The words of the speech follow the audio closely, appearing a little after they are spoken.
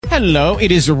Hello,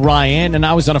 it is Ryan, and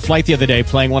I was on a flight the other day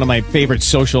playing one of my favorite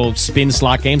social spin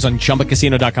slot games on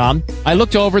ChumbaCasino.com. I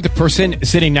looked over at the person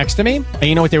sitting next to me, and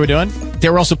you know what they were doing? They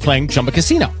were also playing Chumba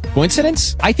Casino.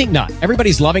 Coincidence? I think not.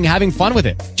 Everybody's loving having fun with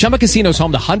it. Chumba Casino is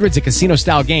home to hundreds of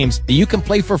casino-style games that you can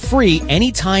play for free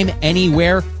anytime,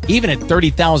 anywhere, even at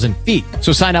 30,000 feet.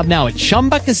 So sign up now at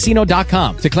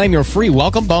ChumbaCasino.com to claim your free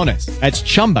welcome bonus. That's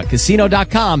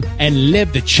ChumbaCasino.com and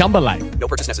live the Chumba life. No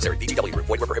purchase necessary. VGW. Void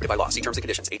where prohibited by law. See terms and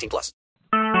conditions. 18+.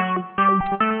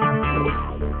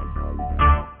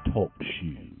 Talk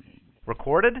shoes.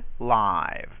 Recorded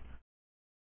live.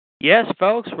 Yes,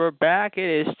 folks, we're back.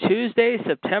 It is Tuesday,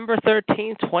 September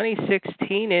 13th,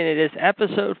 2016, and it is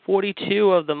episode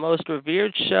 42 of the most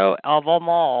revered show of them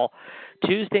all.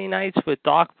 Tuesday nights with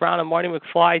Doc Brown and Marty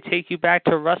McFly take you back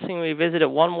to wrestling. We visit it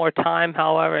one more time,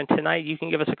 however, and tonight you can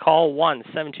give us a call,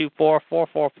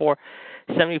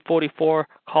 1-724-444-7044,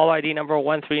 call ID number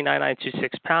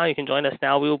 139926#. You can join us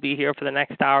now. We will be here for the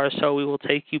next hour or so. We will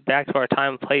take you back to our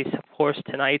time and place, of course,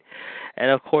 tonight. And,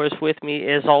 of course, with me,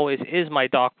 as always, is my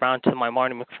Doc Brown to my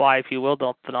Marty McFly, if you will,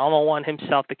 the phenomenal one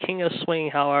himself, the king of swing,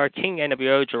 however, King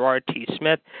NWO, Gerard T.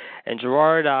 Smith. And,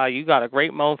 Gerard, you got a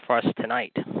great moment for us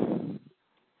tonight.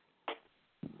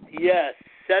 Yes,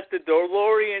 set the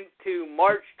DeLorean to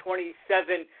March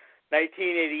 27,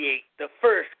 1988, the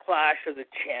first Clash of the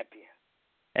Champions.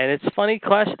 And it's funny,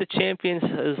 Clash of the Champions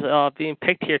is being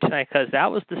picked here tonight because that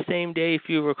was the same day, if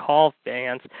you recall,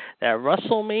 fans, that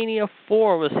WrestleMania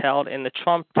 4 was held in the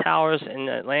Trump Towers in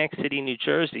Atlantic City, New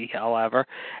Jersey, however.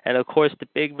 And, of course, the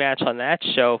big match on that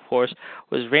show, of course,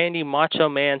 was Randy Macho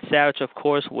Man Savage, of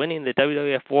course, winning the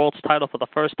WWF World's title for the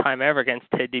first time ever against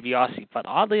Ted DiBiase. But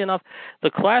oddly enough, the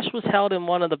Clash was held in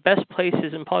one of the best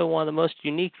places and probably one of the most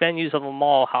unique venues of them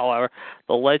all, however,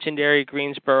 the legendary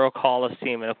Greensboro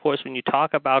Coliseum. And, of course, when you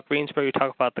talk about Greensboro, you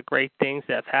talk about the great things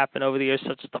that have happened over the years,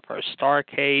 such as the first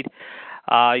Starrcade.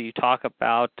 You talk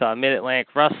about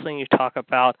Mid-Atlantic Wrestling. You talk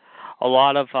about a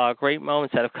lot of great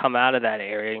moments that have come out of that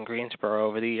area in Greensboro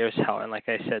over the years. And like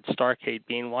I said, Starrcade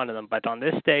being one of them. But on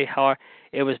this day, however,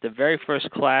 it was the very first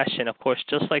Clash, and of course,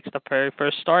 just like the very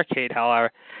first Starrcade,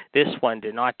 however, this one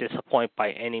did not disappoint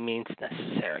by any means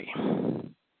necessary.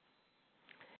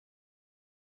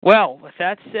 Well, with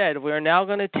that said, we're now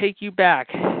going to take you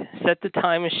back, set the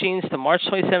time machines to March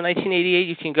 27, 1988.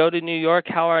 You can go to New York,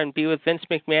 however, and be with Vince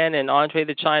McMahon and Andre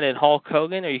the Giant and Hulk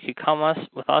Hogan, or you could come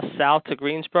with us south to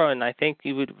Greensboro, and I think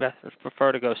you would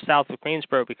prefer to go south of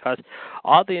Greensboro because,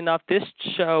 oddly enough, this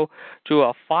show drew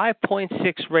a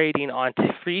 5.6 rating on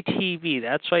free TV.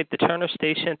 That's right, the Turner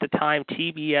station at the time,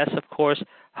 TBS, of course,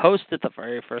 hosted the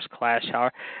very first Clash,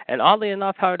 however. And oddly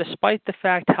enough, however, despite the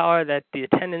fact, however, that the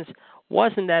attendance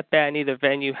wasn't that bad in either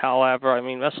venue, however. I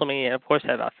mean, WrestleMania, of course,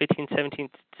 had about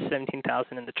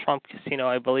 17,000 in the Trump Casino,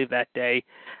 I believe, that day.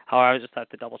 However, I just have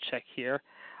to double-check here.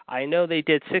 I know they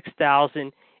did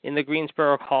 6,000 in the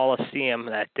Greensboro Coliseum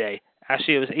that day.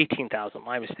 Actually, it was 18,000,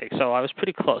 my mistake. So I was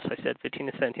pretty close. I said 15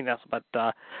 to 17,000. But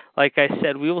like I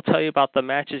said, we will tell you about the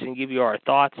matches and give you our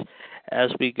thoughts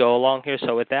as we go along here.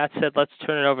 So with that said, let's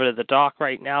turn it over to the Doc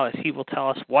right now as he will tell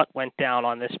us what went down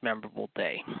on this memorable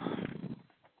day.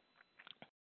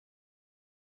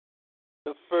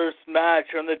 The first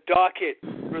match on the docket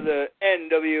for the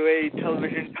NWA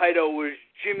television title was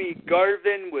Jimmy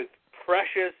Garvin with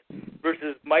Precious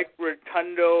versus Mike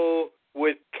Rotundo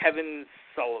with Kevin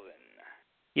Sullivan.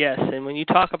 Yes, and when you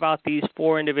talk about these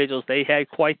four individuals, they had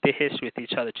quite the history with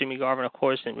each other. Jimmy Garvin, of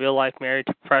course, in real life married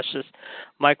to Precious.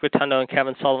 Mike Rotundo and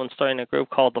Kevin Sullivan starting a group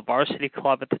called the Varsity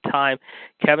Club at the time.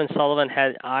 Kevin Sullivan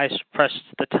had eyes for Precious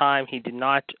at the time. He did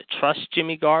not trust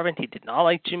Jimmy Garvin. He did not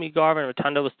like Jimmy Garvin.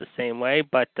 Rotundo was the same way.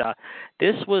 But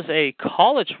this was a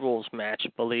college rules match,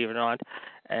 believe it or not.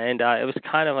 And it was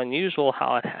kind of unusual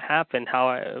how it happened,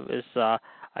 how it was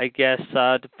I guess,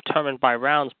 determined by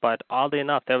rounds, but oddly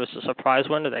enough, there was a surprise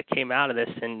winner that came out of this,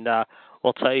 and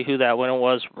we'll tell you who that winner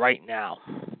was right now.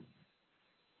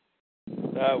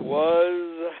 That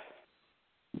was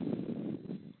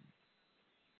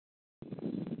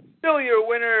still your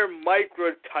winner, Mike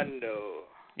Rotundo.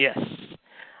 Yes.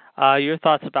 Your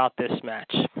thoughts about this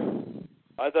match?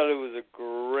 I thought it was a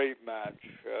great match.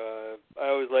 I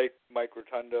always liked Mike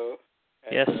Rotundo.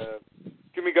 And, yes.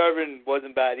 Jimmy Garvin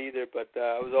wasn't bad either, but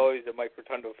I was always a Mike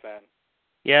Rotundo fan.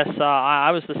 Yes, I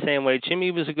was the same way.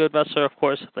 Jimmy was a good wrestler, of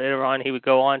course. Later on, he would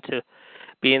go on to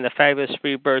being the Fabulous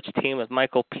Freebirds team with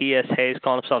Michael P.S. Hayes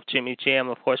calling himself Jimmy Jam.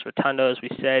 Of course, Rotundo, as we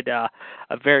said, a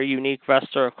very unique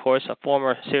wrestler, of course, a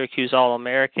former Syracuse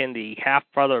All-American, the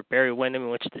half-brother of Barry Windham, in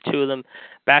which the two of them,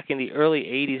 back in the early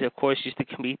 80s, of course, used to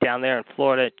compete down there in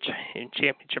Florida in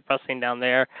championship wrestling down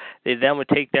there. They then would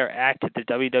take their act to the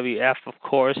WWF, of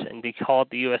course, and be called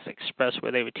the U.S. Express,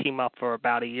 where they would team up for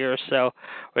about a year or so.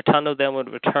 Rotundo then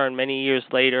would return many years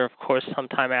later, of course,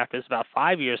 sometime after, it's about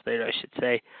 5 years later, I should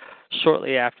say,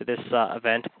 shortly after this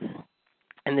event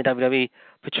in the WWE,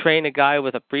 portraying a guy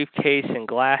with a briefcase and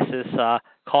glasses,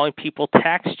 calling people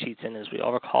tax cheats. And as we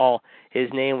all recall, his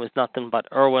name was nothing but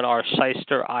Erwin R.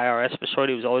 Shyster, IRS for short.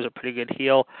 He was always a pretty good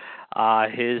heel.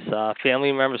 His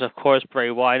family members, of course,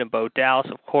 Bray Wyatt and Bo Dallas,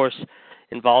 of course,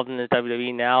 involved in the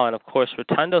WWE now. And, of course,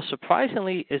 Rotundo,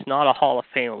 surprisingly, is not a Hall of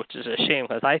Famer, which is a shame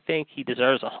because I think he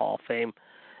deserves a Hall of Fame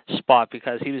spot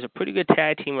because he was a pretty good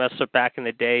tag team wrestler back in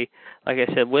the day. Like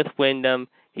I said, with Wyndham,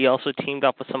 he also teamed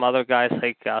up with some other guys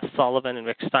like Sullivan and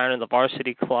Rick Steiner in the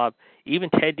Varsity Club. Even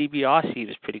Ted DiBiase he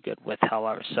was pretty good with,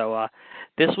 however. So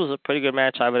this was a pretty good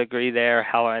match, I would agree there,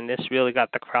 however, and this really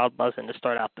got the crowd buzzing to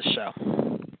start out the show.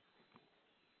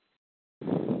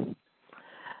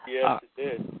 Yes, it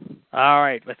did. All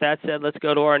right, with that said, let's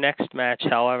go to our next match,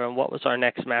 however, and what was our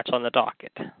next match on the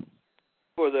docket?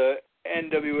 For the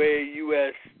NWA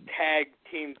US Tag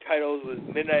Team titles was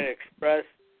Midnight Express,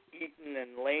 Eaton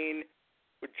and Lane,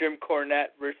 with Jim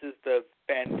Cornette versus the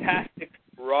Fantastic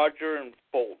Roger and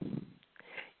Fulton.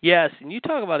 Yes, and you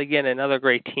talk about, again, another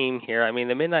great team here. I mean,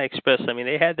 the Midnight Express, I mean,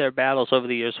 they had their battles over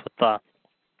the years with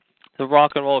the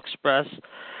Rock and Roll Express,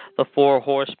 the Four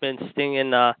Horsemen, Sting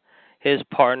and his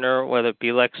partner, whether it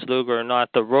be Lex Luger or not.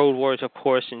 The Road Warriors, of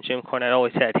course, and Jim Cornette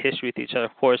always had history with each other.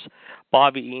 Of course,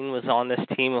 Bobby Eaton was on this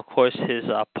team. Of course, his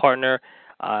partner,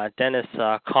 Dennis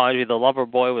Condrey, the Lover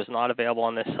Boy, was not available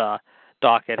on this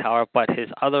docket, however, but his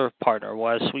other partner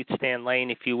was Sweet Stan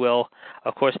Lane, if you will.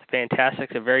 Of course, the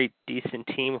Fantastics, a very decent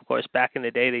team. Of course, back in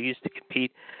the day, they used to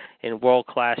compete in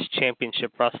world-class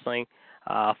championship wrestling.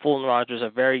 Fulton Rogers, a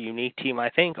very unique team.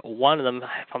 I think one of them,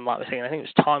 if I'm not mistaken, I think it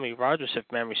was Tommy Rogers, if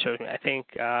memory serves me. I think,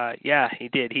 yeah, he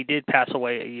did. He did pass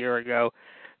away a year ago,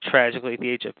 tragically, at the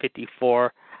age of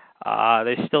 54.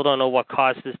 They still don't know what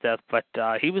caused his death, but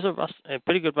he was a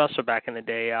pretty good wrestler back in the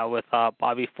day with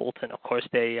Bobby Fulton. Of course,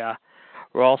 they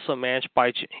were also managed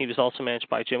by. He was also managed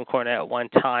by Jim Cornette at one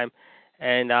time,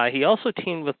 and he also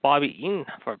teamed with Bobby Eaton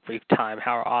for a brief time.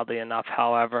 Oddly enough,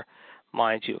 however,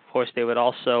 mind you, of course, they would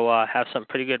also have some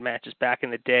pretty good matches back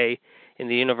in the day in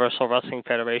the Universal Wrestling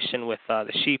Federation with the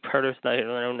Sheep Herders,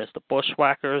 known as the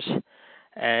Bushwhackers.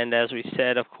 And as we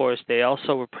said, of course, they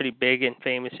also were pretty big and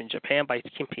famous in Japan by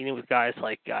competing with guys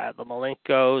like the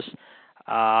Malenkos.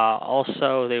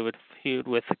 Also, they would feud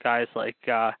with guys like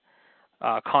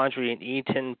Condrey and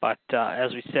Eaton. But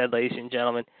as we said, ladies and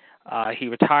gentlemen, he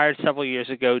retired several years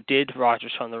ago, did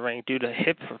Rogers from the ring due to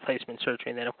hip replacement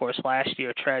surgery. And then, of course, last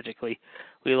year, tragically,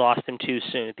 we lost him too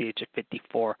soon at the age of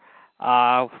 54.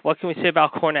 What can we say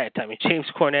about Cornette? I mean, James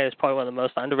Cornette is probably one of the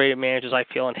most underrated managers I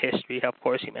feel in history. Of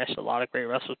course, he managed a lot of great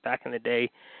wrestlers back in the day,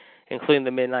 including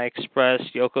the Midnight Express,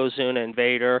 Yokozuna, and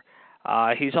Vader.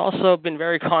 He's also been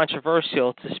very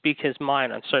controversial to speak his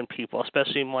mind on certain people,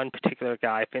 especially one particular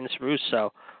guy, Vince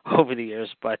Russo, over the years.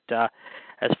 But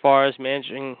as far as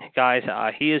managing guys,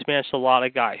 he has managed a lot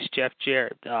of guys. Jeff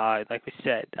Jarrett, like we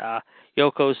said,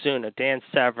 Yokozuna, Dan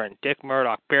Severn, Dick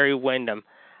Murdoch, Barry Windham,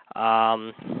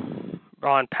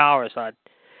 Ron Powers,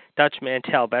 Dutch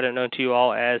Mantell, better known to you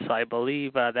all as, I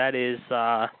believe, that is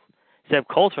Zeb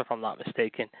Coulter, if I'm not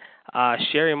mistaken.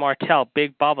 Sherry Martel,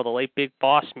 Big Bubba, the late Big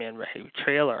Boss Man, Ray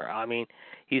Trailer. I mean,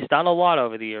 he's done a lot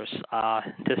over the years,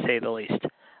 to say the least.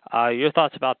 Your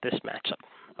thoughts about this matchup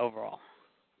overall?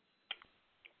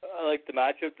 I like the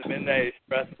matchup. The Midnight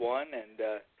Express won,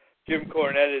 and Jim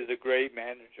Cornette is a great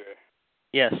manager.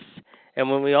 Yes, and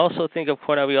when we also think of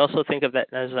Cornette, we also think of that,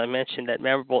 as I mentioned, that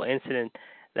memorable incident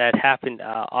that happened,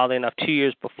 oddly enough, 2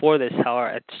 years before this, however,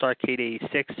 at Starrcade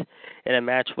 86, in a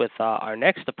match with our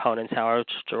next opponents, however, which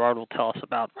Gerard will tell us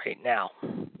about right now.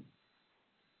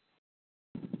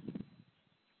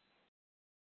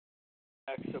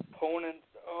 Next opponents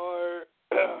are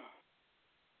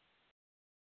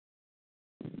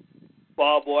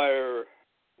Bob Wire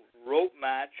rope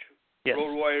match. Yes.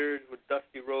 Road Warriors with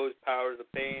Dusty Rhodes, Powers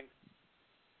of Pain,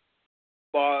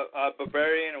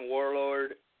 Barbarian and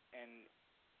Warlord, and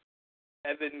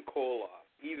Ivan Koloff.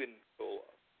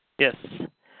 Yes.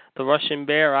 The Russian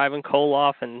Bear, Ivan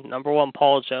Koloff, and number one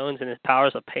Paul Jones and his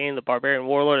Powers of Pain, the Barbarian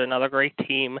Warlord, another great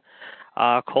team.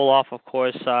 Koloff, of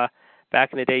course,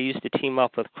 back in the day used to team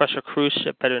up with Crusher Cruise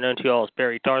Ship, better known to you all as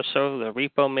Barry Darsow, the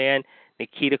Repo Man,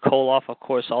 Nikita Koloff, of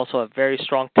course, also a very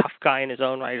strong, tough guy in his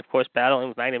own right, of course, battling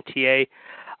with Magnum TA.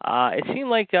 It seemed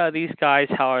like these guys,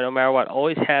 however, no matter what,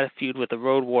 always had a feud with the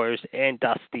Road Warriors and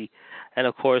Dusty. And,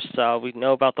 of course, we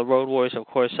know about the Road Warriors. Of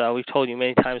course, we've told you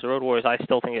many times the Road Warriors, I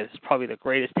still think, is probably the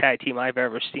greatest tag team I've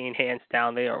ever seen, hands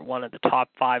down. They are one of the top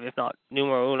 5, if not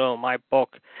numero uno in my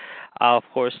book. Of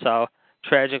course,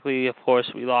 tragically, of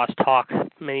course, we lost Hawk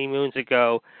many moons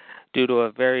ago due to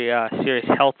a very serious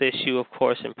health issue, of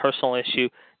course, and personal issue.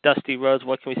 Dusty Rhodes,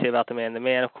 what can we say about the man? The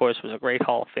man, of course, was a great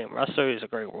Hall of Fame wrestler. He was a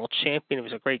great world champion. He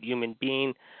was a great human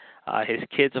being. His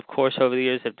kids, of course, over the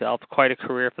years have developed quite a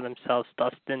career for themselves.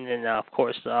 Dustin and, of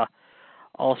course,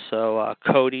 also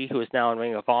Cody, who is now in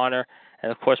Ring of Honor.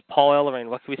 And, of course, Paul Ellering.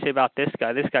 What can we say about this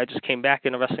guy? This guy just came back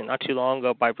into wrestling not too long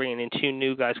ago by bringing in 2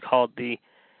 new guys called the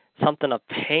Something of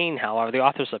Pain, however. The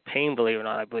Authors of Pain, believe it or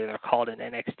not, I believe they're called in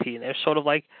NXT. And they're sort of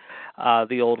like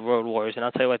the old Road Warriors. And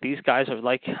I'll tell you what, these guys are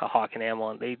like a Hawk and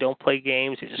Amlin. They don't play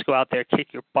games. They just go out there,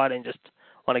 kick your butt, and just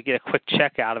want to get a quick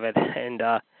check out of it and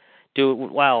do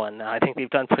it well. And I think they've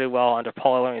done pretty well under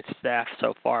Paul Ellering's staff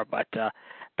so far. But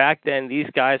back then, these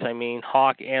guys, I mean,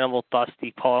 Hawk, Animal,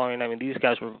 Dusty, Paul Ellering, I mean, these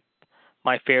guys were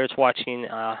my favorites watching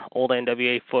old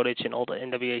NWA footage and old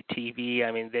NWA TV.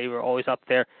 I mean, they were always up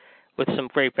there with some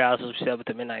great battles, as we said, with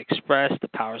the Midnight Express, the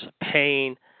Powers of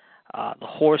Pain, the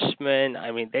Horsemen.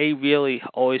 I mean, they really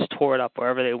always tore it up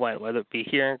wherever they went, whether it be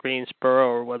here in Greensboro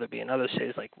or whether it be in other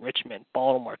cities like Richmond,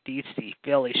 Baltimore, D.C.,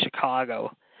 Philly,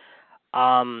 Chicago,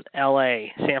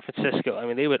 L.A., San Francisco. I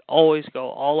mean, they would always go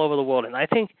all over the world. And I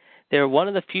think they're one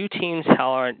of the few teams,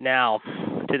 however, now,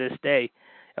 to this day,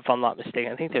 if I'm not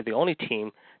mistaken, I think they're the only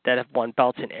team that have won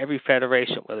belts in every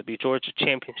federation, whether it be Georgia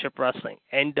Championship Wrestling,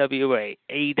 NWA,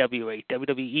 AWA,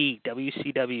 WWE,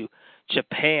 WCW,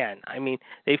 Japan. I mean,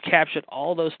 they've captured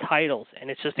all those titles,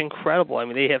 and it's just incredible. I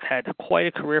mean, they have had quite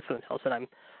a career for themselves, and I'm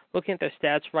looking at their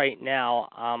stats right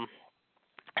now.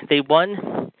 They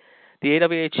won the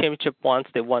AWA Championship once.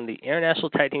 They won the International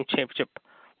Tag Team Championship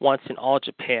once in All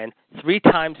Japan. 3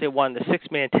 times they won the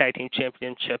 6-man Tag Team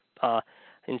Championship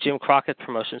in Jim Crockett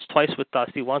Promotions, twice with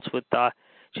Dusty, once with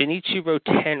Junichiro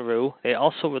Tenryu. They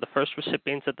also were the first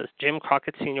recipients of the Jim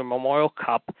Crockett Senior Memorial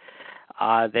Cup.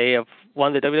 They have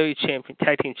won the WWE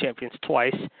Tag Team Champions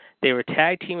twice. They were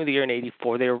Tag Team of the Year in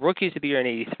 '84. They were Rookies of the Year in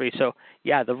 '83. So,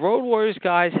 yeah, the Road Warriors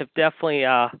guys have definitely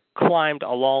climbed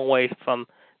a long way from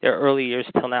their early years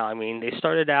till now. I mean, they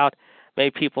started out, many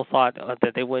people thought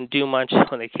that they wouldn't do much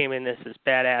when they came in this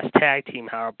badass tag team,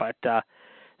 however, but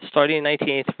starting in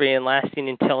 1983 and lasting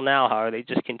until now, however, they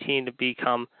just continue to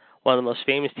become one of the most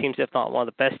famous teams, if not one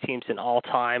of the best teams in all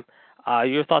time.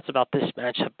 Your thoughts about this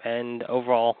matchup and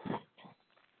overall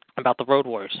about the Road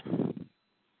Warriors?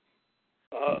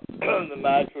 The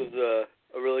match was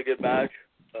a really good match.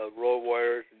 Road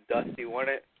Warriors and Dusty won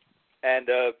it. And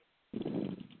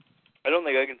I don't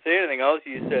think I can say anything else.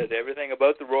 You said everything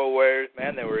about the Road Warriors,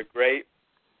 man. They were great.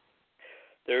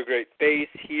 They were great face,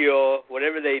 heel,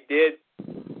 whatever they did,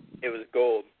 it was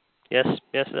gold. Yes,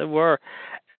 they were.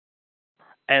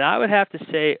 And I would have to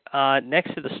say,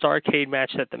 next to the Starrcade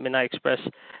match that the Midnight Express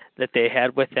that they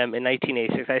had with them in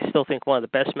 1986, I still think one of the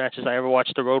best matches I ever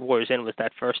watched the Road Warriors in was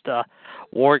that first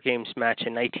War Games match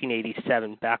in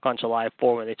 1987, back on July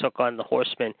 4 when they took on the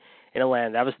Horsemen in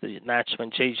Atlanta. That was the match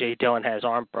when J.J. Dillon had his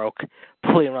arm broke,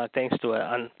 pulling around thanks to an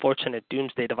unfortunate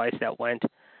doomsday device that went,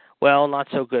 well, not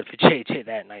so good for J.J.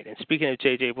 that night. And speaking of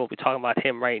J.J., we'll be talking about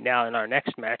him right now in our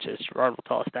next match, as Gerard will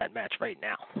tell us that match right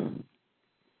now.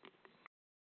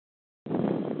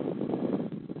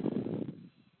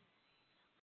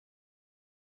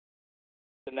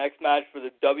 The next match for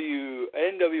the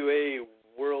NWA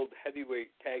World Heavyweight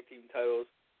Tag Team titles,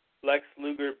 Lex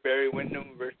Luger, Barry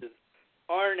Windham versus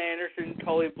Arn Anderson,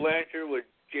 Tully Blanchard with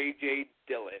J.J.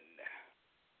 Dillon.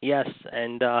 Yes,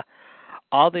 and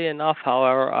oddly enough,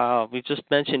 however, we just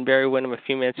mentioned Barry Windham a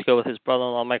few minutes ago with his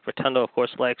brother-in-law Mike Rotundo, of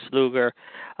course, Lex Luger,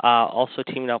 also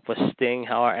teaming up with Sting.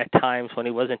 However, at times when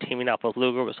he wasn't teaming up with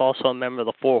Luger, was also a member of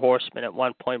the Four Horsemen at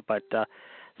one point, but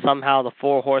somehow the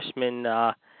Four Horsemen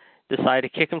decided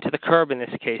to kick him to the curb in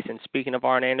this case. And speaking of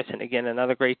Arn Anderson, again,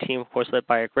 another great team, of course, led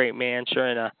by a great manager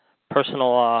and a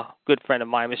personal good friend of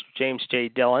mine, Mr. James J.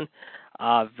 Dillon.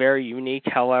 Very unique.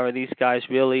 However, these guys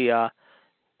really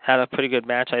had a pretty good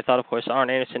match. I thought, of course, Arn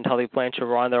Anderson and Tully Blanchard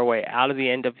were on their way out of the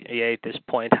NWA at this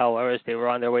point. However, as they were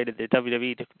on their way to the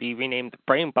WWE to be renamed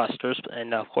the Brainbusters.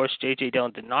 And, of course, J.J.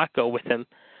 Dillon did not go with them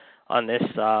on this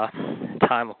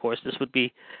time. Of course, this would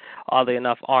be, oddly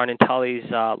enough, Arn and Tully's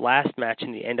last match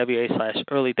in the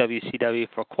NWA/early WCW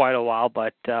for quite a while.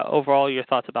 But overall, your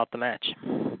thoughts about the match?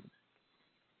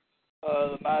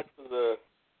 The match was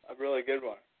a really good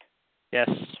one. Yes,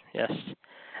 yes.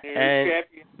 Your And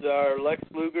champions are Lex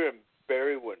Luger and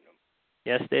Barry Windham.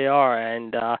 yes, they are.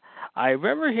 And I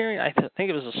remember hearing, think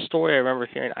it was a story I remember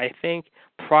hearing. I think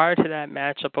prior to that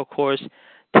matchup, of course,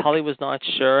 Tully was not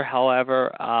sure.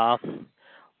 However,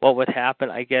 what would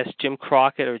happen? I guess Jim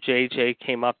Crockett or JJ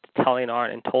came up to Tully and Arn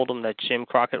and told them that Jim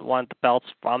Crockett wanted the belts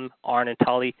from Arn and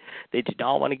Tully. They did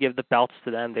not want to give the belts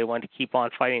to them. They wanted to keep on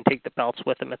fighting and take the belts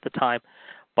with them at the time.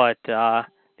 But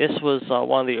this was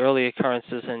one of the early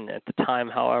occurrences, and at the time,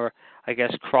 however, I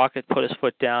guess Crockett put his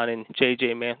foot down, and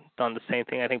JJ may have done the same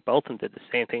thing. I think both of them did the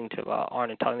same thing to Arn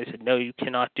and Tully. They said, no, you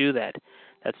cannot do that.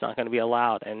 That's not going to be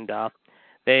allowed. And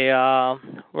they were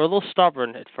a little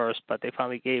stubborn at first, but they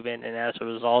finally gave in, and as a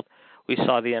result, we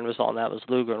saw the end result, and that was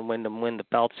Luger and Wyndham win the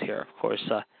belts here. Of course,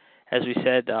 as we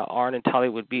said, Arn and Tully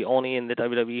would be only in the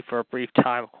WWE for a brief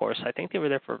time, of course. I think they were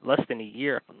there for less than a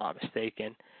year, if I'm not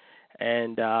mistaken.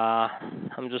 And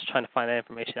I'm just trying to find that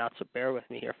information out, so bear with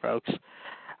me here, folks.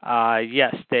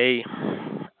 Yes, they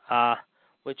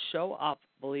would show up,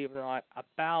 believe it or not,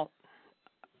 about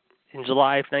in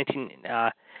July of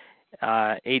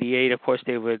 1988. Of course,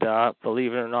 they would,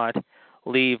 believe it or not,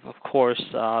 leave, of course,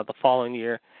 the following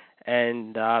year.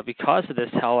 And because of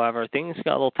this, however, things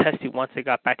got a little testy once they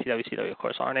got back to WCW. Of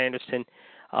course, Arn Anderson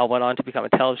went on to become a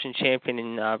television champion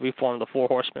and reform the Four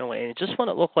Horsemen way. And just when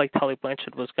it looked like Tully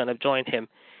Blanchard was going to join him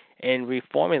in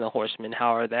reforming the Horsemen,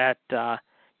 however, that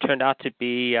turned out to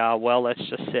be, well, let's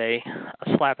just say,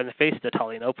 a slap in the face to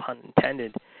Tully, no pun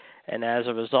intended. And as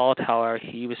a result, however,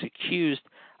 he was accused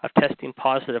of testing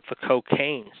positive for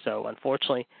cocaine. So,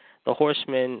 unfortunately, the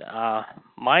Horsemen,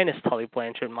 minus Tully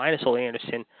Blanchard, minus Ole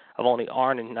Anderson, of only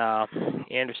Arn and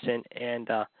Anderson and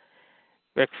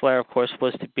Ric Flair, of course,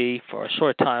 was to be for a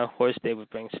short time. Of course, they would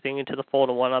bring Sting into the fold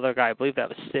and one other guy. I believe that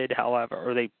was Sid, however,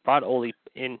 or they brought Ole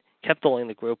in, kept Ole in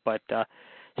the group, but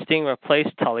Sting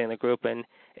replaced Tully in the group, and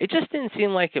it just didn't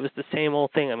seem like it was the same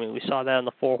old thing. I mean, we saw that in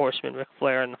the Four Horsemen, Ric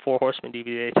Flair and the Four Horsemen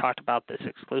DVD. They talked about this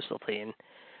exclusively, and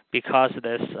because of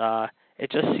this,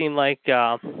 it just seemed like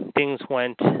things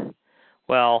went,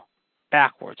 well,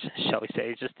 backwards, shall we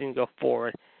say. It just didn't go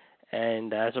forward,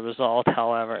 and as a result,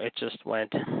 however, it just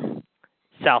went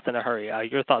south in a hurry.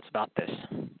 Your thoughts about this?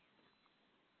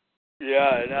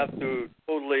 Yeah, I'd have to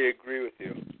totally agree with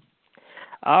you.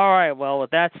 All right, well,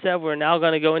 with that said, we're now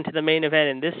going to go into the main event,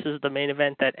 and this is the main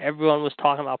event that everyone was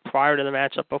talking about prior to the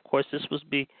matchup. Of course, this was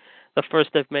be the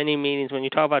first of many meetings. When you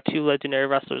talk about two legendary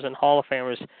wrestlers and Hall of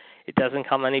Famers, it doesn't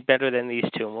come any better than these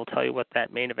two, and we'll tell you what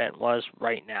that main event was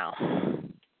right now.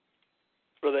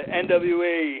 For the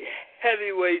NWA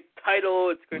Heavyweight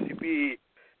title, it's going to be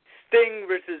Sting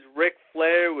versus Ric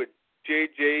Flair with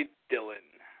J.J. Dillon.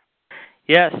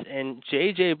 Yes, and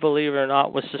JJ, believe it or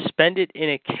not, was suspended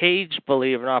in a cage,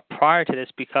 believe it or not, prior to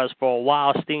this because for a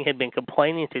while Sting had been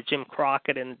complaining to Jim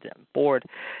Crockett and the board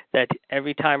that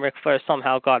every time Ric Flair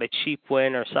somehow got a cheap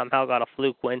win or somehow got a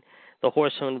fluke win, the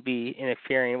Horsemen would be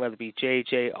interfering, whether it be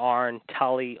JJ, Arn,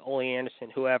 Tully, Ole Anderson,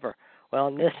 whoever. Well,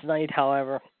 on this night,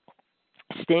 however,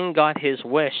 Sting got his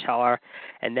wish, however,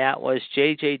 and that was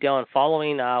J.J. Dillon.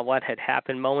 Following what had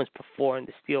happened moments before in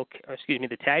the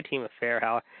tag team affair,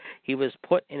 however, he was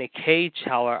put in a cage,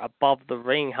 however, above the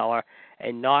ring, however,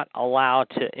 and not allowed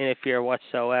to interfere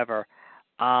whatsoever.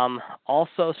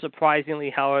 Also, surprisingly,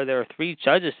 however, there were three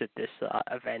judges at this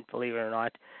event, believe it or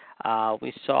not.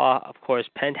 We saw, of course,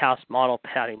 Penthouse model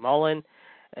Patty Mullen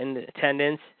in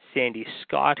attendance, Sandy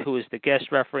Scott, who was the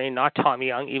guest referee, not Tommy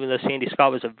Young, even though Sandy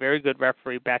Scott was a very good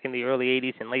referee back in the early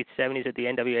 80s and late 70s at the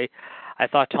NWA. I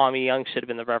thought Tommy Young should have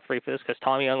been the referee for this because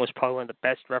Tommy Young was probably one of the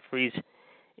best referees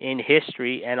in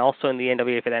history and also in the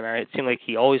NWA for that matter. It seemed like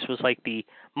he always was like the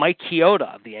Mike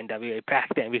Chioda of the NWA back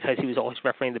then because he was always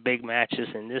refereeing the big matches,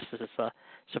 and this is a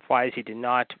surprise he did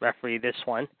not referee this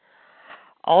one.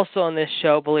 Also on this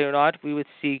show, believe it or not, we would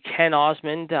see Ken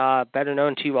Osmond, better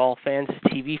known to all fans,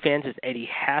 TV fans, as Eddie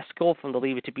Haskell from the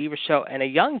Leave It to Beaver show, and a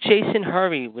young Jason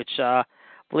Hervey, which,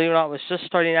 believe it or not, was just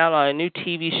starting out on a new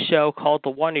TV show called The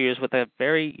Wonder Years with a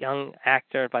very young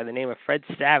actor by the name of Fred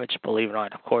Savage, believe it or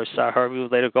not. Of course, Hervey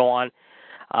would later go on,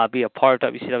 be a part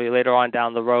of WCW later on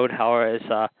down the road, however,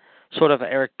 as sort of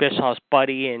Eric Bischoff's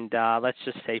buddy and let's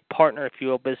just say partner, if you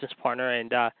will, business partner.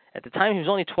 And at the time, he was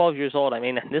only 12 years old. I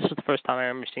mean, this was the first time I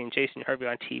remember seeing Jason Hervey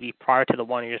on TV prior to the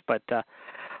 1 years. But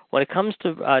when it comes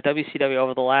to WCW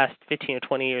over the last 15 or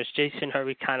 20 years, Jason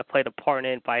Hervey kind of played a part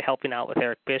in it by helping out with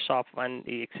Eric Bischoff on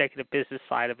the executive business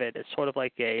side of it. It's sort of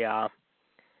like a,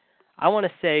 I want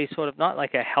to say sort of not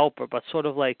like a helper, but sort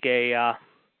of like a,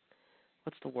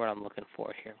 what's the word I'm looking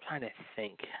for here? I'm trying to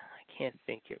think. Can't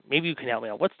think here. Maybe you can help me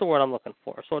out. What's the word I'm looking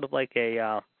for? Sort of like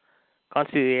a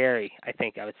consigliere, I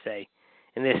think I would say,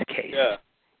 in this case. Yeah.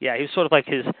 Yeah, he was sort of like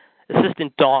his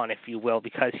assistant Dawn, if you will,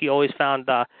 because he always found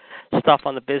stuff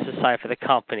on the business side for the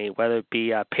company, whether it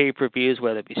be pay-per-views,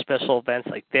 whether it be special events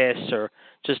like this, or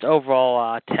just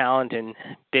overall talent and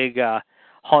big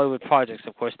Hollywood projects,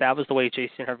 of course. That was the way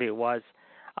Jason Hervey was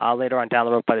later on down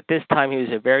the road. But at this time, he was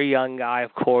a very young guy,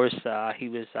 of course. He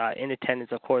was in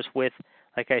attendance, of course, with,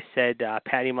 like I said,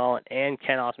 Patty Mullen and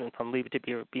Ken Osmond from Leave It to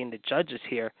Beaver being the judges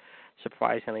here,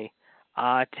 surprisingly.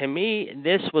 To me,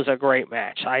 this was a great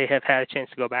match. I have had a chance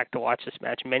to go back to watch this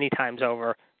match many times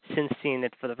over since seeing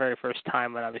it for the very first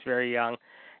time when I was very young.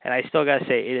 And I still got to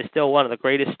say, it is still one of the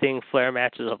greatest Sting Flair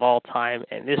matches of all time.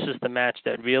 And this is the match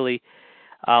that really,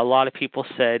 a lot of people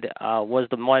said, was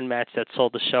the one match that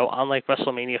sold the show, unlike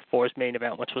WrestleMania 4's main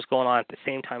event, which was going on at the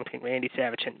same time between Randy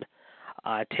Savage and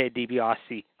Ted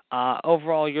DiBiase.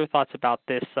 Overall, your thoughts about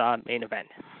this main event?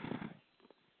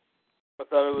 I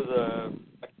thought it was a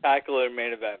spectacular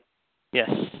main event.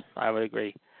 Yes, I would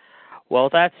agree. Well,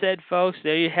 that said, folks,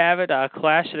 there you have it.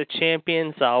 Clash of the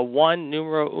Champions,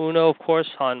 numero uno, of course,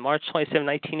 on March 27,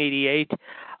 1988.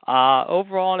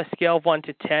 Overall, on a scale of 1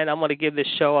 to 10, I'm going to give this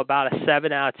show about a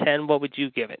 7 out of 10. What would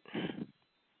you give it?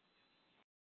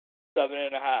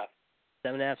 7.5.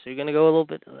 7.5. So you're going to go a little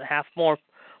bit, half more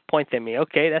point than me.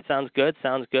 Okay, that sounds good.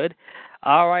 Sounds good.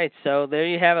 All right, so there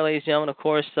you have it, ladies and gentlemen. Of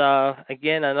course,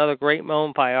 again, another great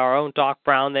moment by our own Doc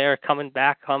Brown there, coming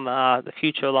back from the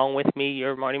future along with me,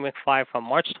 your Marty McFly, from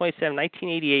March 27,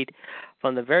 1988,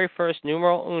 from the very first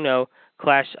numero uno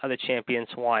Clash of the Champions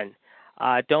 1.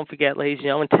 Don't forget, ladies and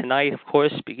gentlemen, tonight, of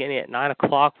course, beginning at 9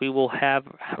 o'clock, we will have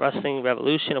Wrestling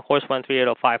Revolution, of course,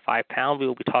 13805 We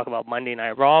will be talking about Monday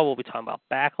Night Raw. We'll be talking about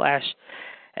Backlash.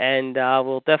 And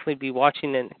we'll definitely be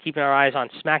watching and keeping our eyes on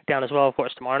SmackDown as well. Of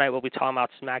course, tomorrow night we'll be talking about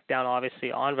SmackDown,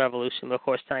 obviously, on Revolution. But, of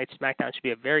course, tonight SmackDown should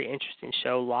be a very interesting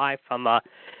show live from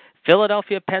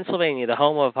Philadelphia, Pennsylvania, the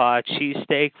home of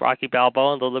Cheesesteak, Rocky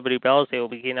Balboa, and the Liberty Bells. They will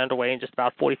be getting underway in just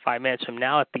about 45 minutes from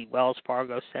now at the Wells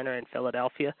Fargo Center in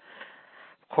Philadelphia.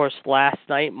 Of course, last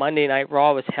night, Monday Night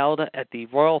Raw was held at the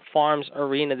Royal Farms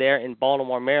Arena there in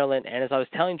Baltimore, Maryland. And as I was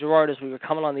telling Gerard as we were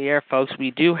coming on the air, folks,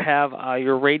 we do have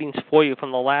your ratings for you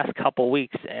from the last couple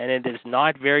weeks, and it is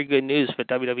not very good news for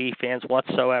WWE fans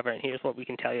whatsoever. And here's what we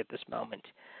can tell you at this moment.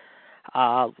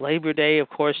 Labor Day, of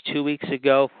course, 2 weeks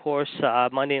ago, of course,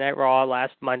 Monday Night Raw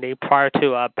last Monday, prior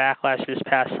to Backlash this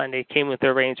past Sunday, came with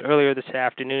their ratings earlier this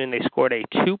afternoon, and they scored a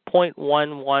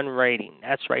 2.11 rating.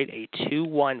 That's right, a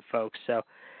 2-1, folks. So,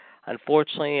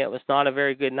 unfortunately, it was not a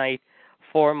very good night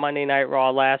for Monday Night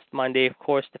Raw last Monday. Of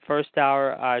course, the first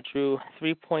hour drew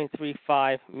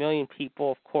 3.35 million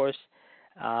people, of course,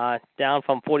 down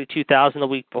from 42,000 the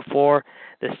week before.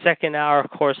 The second hour,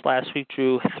 of course, last week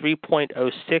drew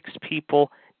 3.06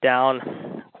 people,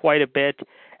 down quite a bit.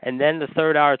 And then the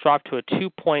third hour dropped to a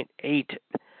 2.8,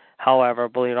 however,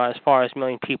 believe it or not, as far as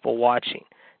million people watching.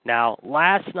 Now,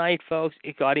 last night, folks,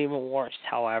 it got even worse,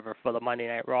 however, for the Monday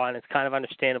Night Raw, and it's kind of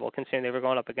understandable considering they were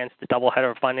going up against the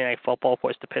doubleheader of Monday Night Football. Of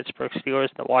course, the Pittsburgh Steelers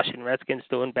and the Washington Redskins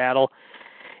doing battle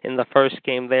in the first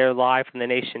game there live from the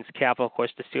nation's capital. Of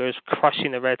course, the Steelers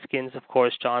crushing the Redskins, of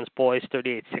course, John's boys,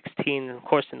 38-16. And, of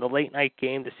course, in the late-night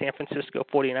game, the San Francisco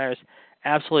 49ers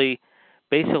absolutely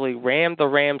basically rammed the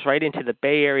Rams right into the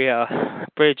Bay Area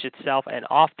bridge itself and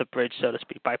off the bridge, so to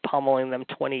speak, by pummeling them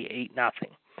 28-0.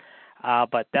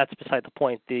 But that's beside the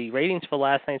point. The ratings for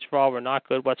last night's Raw were not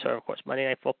good whatsoever. Of course, Monday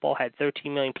Night Football had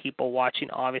 13 million people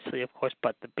watching, obviously, of course,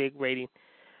 but the big rating,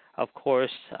 of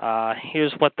course,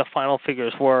 here's what the final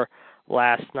figures were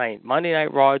last night. Monday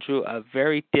Night Raw drew a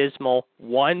very dismal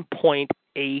 1.88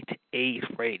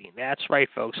 rating. That's right,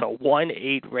 folks, a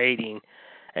 1.8 rating.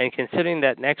 And considering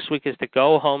that next week is the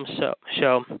go-home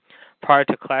show prior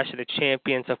to Clash of the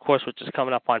Champions, of course, which is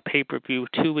coming up on pay-per-view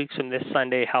 2 weeks from this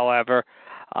Sunday, however,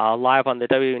 live on the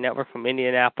WWE Network from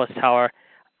Indianapolis, however,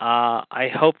 I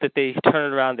hope that they turn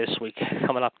it around this week,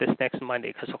 coming up this next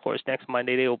Monday, because, of course, next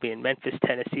Monday they will be in Memphis,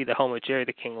 Tennessee, the home of Jerry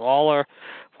the King Lawler.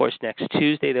 Of course, next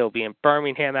Tuesday they will be in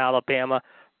Birmingham, Alabama,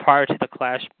 prior to the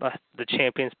Clash of the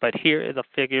Champions. But here are the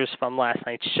figures from last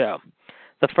night's show.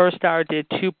 The first hour did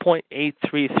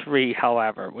 2.833,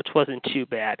 however, which wasn't too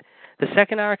bad. The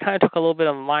second hour kind of took a little bit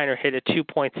of a minor hit at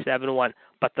 2.71,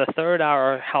 but the third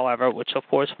hour, however, which, of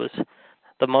course, was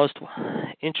the most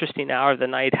interesting hour of the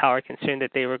night, however, considering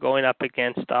that they were going up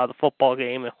against the football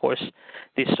game, and, of course,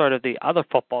 the start of the other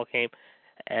football game,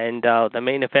 and the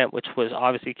main event, which was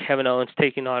obviously Kevin Owens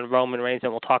taking on Roman Reigns,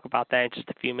 and we'll talk about that in just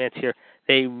a few minutes here.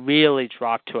 They really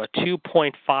dropped to a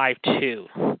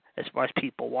 2.52 as far as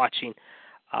people watching.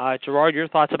 Gerard, your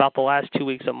thoughts about the last 2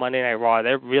 weeks of Monday Night Raw?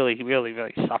 They're really, really,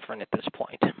 really suffering at this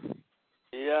point.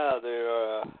 Yeah,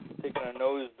 they're taking a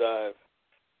nosedive.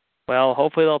 Well,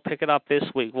 hopefully they'll pick it up this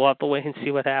week. We'll have to wait and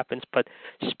see what happens. But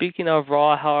speaking of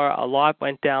Raw, however, a lot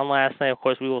went down last night. Of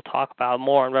course, we will talk about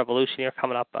more on Revolution here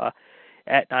coming up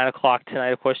at 9 o'clock tonight.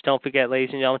 Of course, don't forget,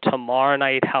 ladies and gentlemen, tomorrow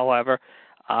night, however,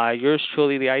 yours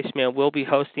truly, the Iceman, will be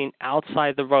hosting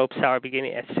Outside the Ropes, however,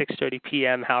 beginning at 6:30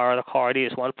 p.m. However, the card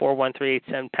is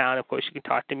 141,387 pound. Of course, you can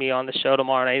talk to me on the show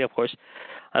tomorrow night. Of course,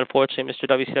 unfortunately, Mr.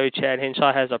 WCW Chad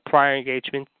Hinshaw has a prior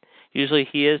engagement. Usually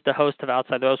he is the host of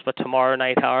Outside the Ropes, but tomorrow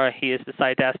night, however, he has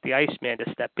decided to ask the Iceman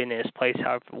to step in his place,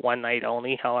 however, for one night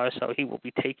only, however, so he will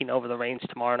be taking over the reins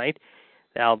tomorrow night.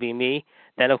 That'll be me.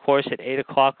 Then, of course, at 8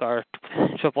 o'clock, our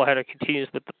triple header continues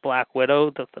with the Black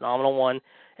Widow, the Phenomenal One,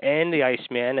 and the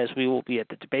Iceman, as we will be at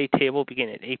the debate table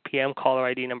beginning at 8 p.m. Caller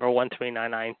ID number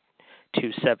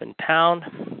 139927 pound.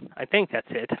 I think that's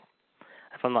it.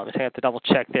 If I'm not mistaken, I have to double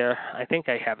check there. I think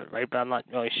I have it right, but I'm not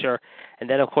really sure. And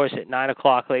then, of course, at 9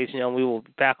 o'clock, ladies and gentlemen, we will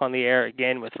be back on the air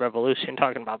again with Revolution,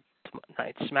 talking about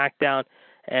tonight's SmackDown,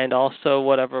 and also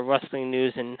whatever wrestling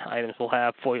news and items we'll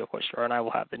have for you. Of course, Sure and I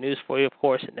will have the news for you, of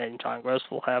course, and then John Gross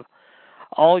will have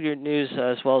all your news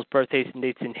as well as birthdays and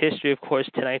dates in history, of course,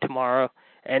 tonight, tomorrow,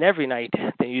 and every night.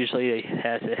 They usually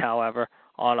has it, however,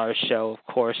 on our show, of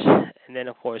course. And then,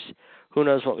 of course, who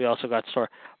knows what we also got in store.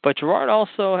 But Gerard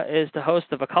also is the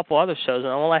host of a couple other shows,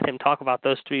 and I want to let him talk about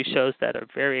those three shows that are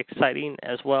very exciting,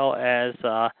 as well as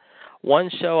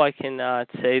one show I can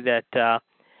say that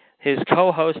his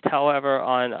co-host, however,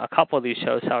 on a couple of these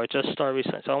shows, however, just started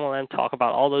recently. So I want to let him talk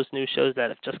about all those new shows that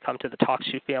have just come to the Talk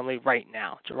Shoe family right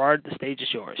now. Gerard, the stage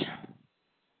is yours.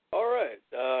 All right.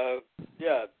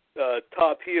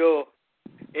 Top Heel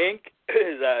Inc.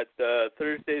 is at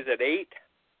Thursdays at 8.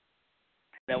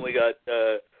 Then we got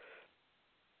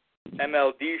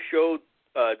MLD show,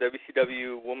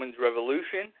 WCW Women's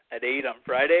Revolution at 8 on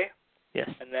Friday.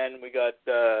 Yes. And then we got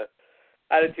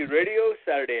Attitude Radio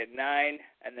Saturday at 9.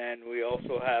 And then we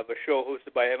also have a show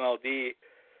hosted by MLD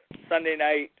Sunday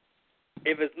night.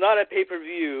 If it's not a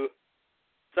pay-per-view,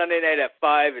 Sunday night at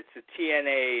 5, it's a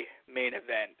TNA main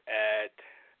event at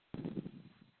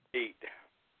 8.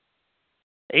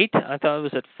 8? I thought it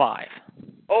was at 5.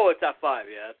 Oh, it's at 5.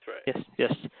 Yeah, that's right.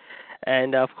 Yes.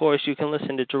 And, of course, you can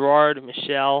listen to Gerard,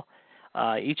 Michelle,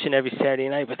 each and every Saturday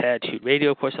night with Attitude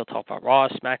Radio. Of course, they'll talk about Raw,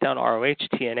 SmackDown, ROH,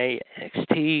 TNA,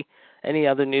 NXT, any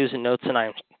other news and notes and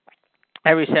items.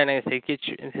 Every Saturday night, they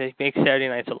make Saturday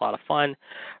nights a lot of fun.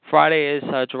 Friday, as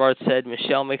Gerard said,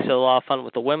 Michelle makes it a lot of fun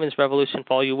with the Women's Revolution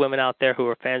for all you women out there who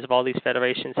are fans of all these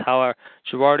federations. However,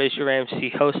 Gerard is your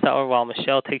MC host, however, while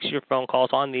Michelle takes your phone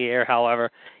calls on the air, however,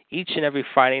 each and every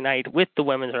Friday night with the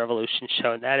Women's Revolution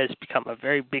show. And that has become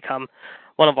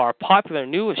one of our popular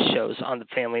newest shows on the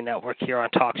Family Network here on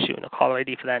Talk Shoe. And the caller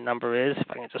ID for that number is, if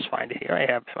I can just find it here, I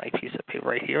have my piece of paper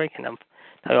right here. I can tell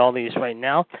you all these right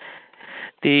now.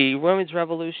 The Women's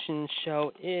Revolution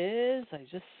show is, I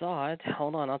just saw it.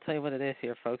 Hold on, I'll tell you what it is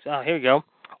here, folks. Oh, here we go.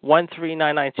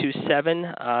 139927.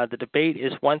 The debate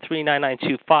is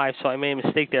 139925, so I made a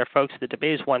mistake there, folks. The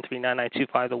debate is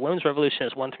 139925. The Women's Revolution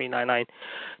is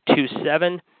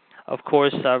 139927. Of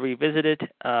course, revisited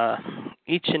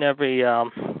each and every,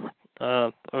 Attitude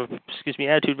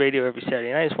Radio every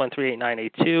Saturday night is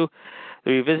 138982.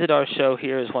 The revisit our show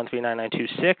here is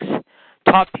 139926.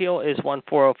 Top Heel is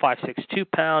 140562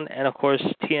 pound, and of course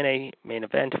TNA main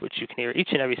event, which you can hear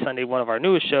each and every Sunday, one of our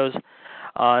newest shows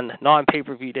on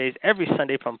non-pay-per-view days every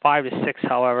Sunday from 5 to 6.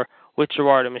 However, with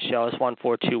Gerard and Michelle is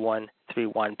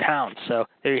 142131 pounds. So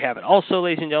there you have it. Also,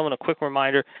 ladies and gentlemen, a quick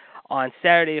reminder. On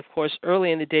Saturday, of course,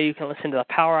 early in the day, you can listen to the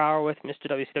Power Hour with Mr.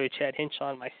 WCW Chad Hinshaw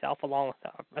and myself, along with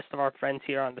the rest of our friends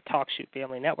here on the Talk Shoot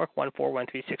Family Network,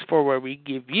 141364, where we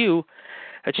give you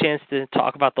a chance to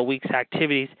talk about the week's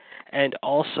activities and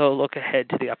also look ahead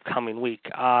to the upcoming week.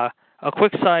 A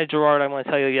quick side, Gerard, I want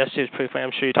to tell you, yesterday was pretty funny.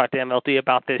 I'm sure you talked to MLD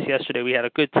about this yesterday. We had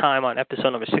a good time on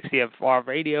episode number 60 of our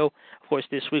radio. Of course,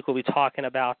 this week we'll be talking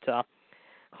about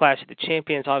Clash of the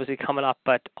Champions, obviously, coming up.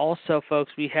 But also,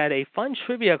 folks, we had a fun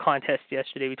trivia contest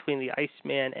yesterday between the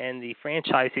Iceman and the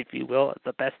franchise, if you will,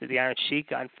 the Best of the Iron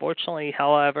Sheik. Unfortunately,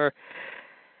 however,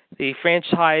 the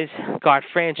franchise got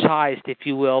franchised, if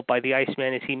you will, by the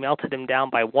Iceman as he melted him down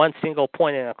by one single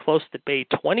point in a close debate,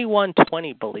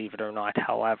 21-20, believe it or not,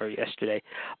 however, yesterday.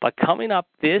 But coming up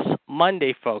this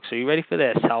Monday, folks, are you ready for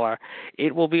this? However,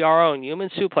 it will be our own human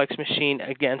suplex machine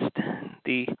against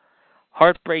the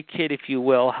Heartbreak Kid, if you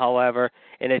will, however,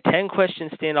 in a 10-question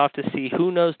standoff to see who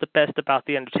knows the best about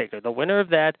The Undertaker. The winner of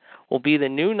that will be the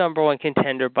new number one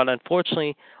contender, but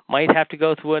unfortunately might have to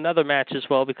go through another match as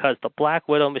well because the Black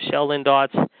Widow, Michelle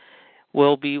Lindotz,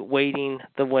 will be waiting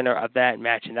the winner of that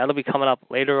match, and that'll be coming up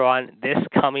later on this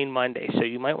coming Monday. So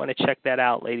you might want to check that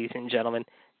out, ladies and gentlemen.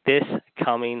 this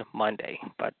coming Monday.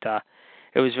 But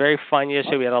it was very fun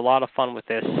yesterday. We had a lot of fun with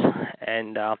this,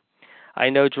 and I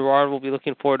know Gerard will be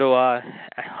looking forward to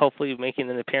hopefully making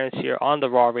an appearance here on the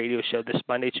Raw Radio Show this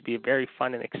Monday. It should be very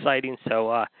fun and exciting,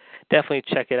 so definitely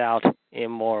check it out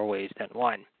in more ways than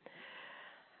one.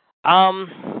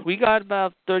 We got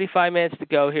about 35 minutes to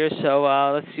go here, so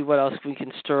let's see what else we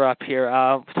can stir up here.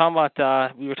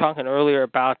 We were talking earlier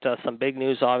about some big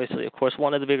news, obviously. Of course,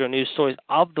 one of the bigger news stories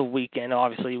of the weekend,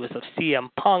 obviously, was of CM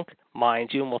Punk,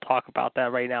 mind you, and we'll talk about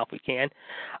that right now if we can.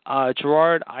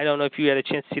 Gerard, I don't know if you had a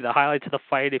chance to see the highlights of the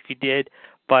fight. If you did,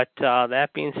 but that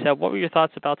being said, what were your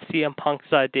thoughts about CM Punk's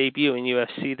debut in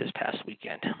UFC this past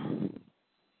weekend?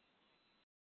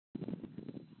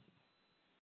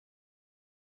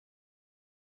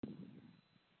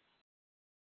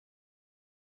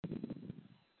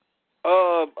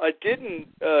 I didn't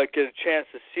get a chance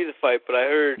to see the fight, but I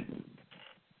heard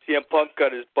CM Punk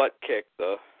got his butt kicked,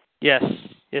 though. Yes,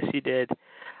 he did.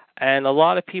 And a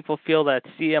lot of people feel that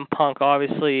CM Punk,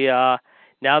 obviously, now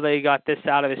that he got this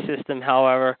out of his system,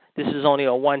 however, this is only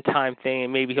a one-time thing,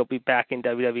 and maybe he'll be back in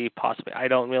WWE possibly. I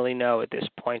don't really know at this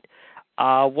point.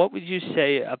 What would you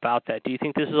say about that? Do you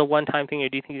think this is a one-time thing, or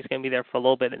do you think he's going to be there for a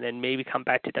little bit and then maybe come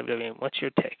back to WWE? What's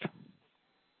your take?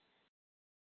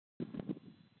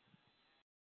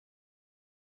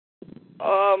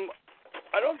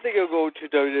 I don't think he'll go to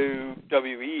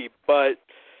WWE, but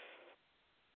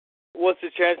what's the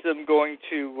chance of him going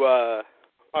to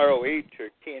ROH or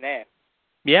TNA?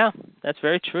 Yeah, that's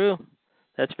very true.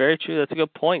 That's a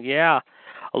good point, yeah.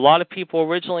 A lot of people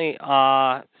originally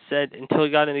said until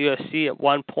he got in the UFC at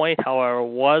one point, however,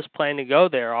 was planning to go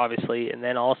there, obviously, and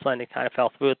then all of a sudden it kind of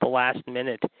fell through at the last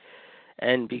minute.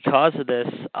 And because of this,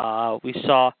 we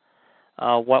saw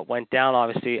what went down,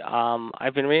 obviously.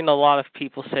 I've been reading a lot of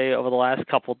people say over the last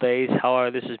couple of days,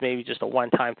 however, this is maybe just a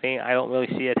one-time thing. I don't really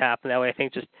see it happen that way. I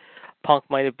think just Punk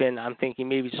might have been, I'm thinking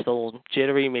maybe just a little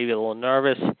jittery, maybe a little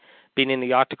nervous, being in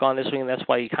the octagon this week, and that's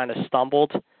why he kind of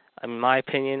stumbled. In my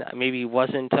opinion, maybe he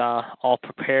wasn't all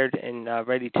prepared and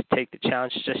ready to take the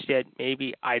challenge just yet.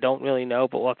 Maybe, I don't really know,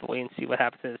 but we'll have to wait and see what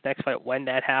happens in this next fight when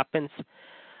that happens.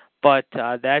 But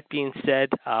that being said,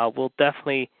 we'll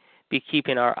definitely be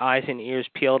keeping our eyes and ears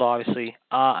peeled, obviously.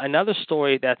 Another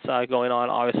story that's going on,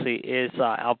 obviously, is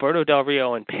Alberto Del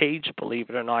Rio and Paige, believe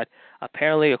it or not.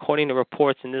 Apparently, according to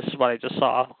reports, and this is what I just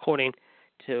saw, according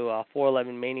to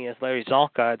 411 Mania's Larry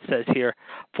Zalka, it says here,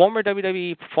 former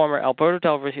WWE performer Alberto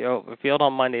Del Rio revealed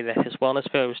on Monday that his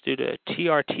wellness failure was due to a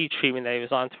TRT treatment that he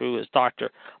was on through his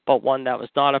doctor, but one that was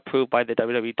not approved by the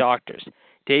WWE doctors.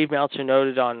 Dave Meltzer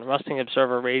noted on Wrestling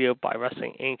Observer Radio by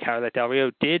Wrestling Inc. that Del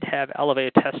Rio did have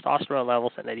elevated testosterone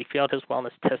levels and that he failed his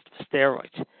wellness test for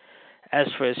steroids. As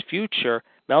for his future,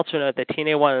 Meltzer noted that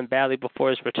TNA wanted him badly before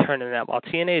his return, and that while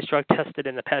TNA is drug tested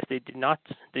in the past, they do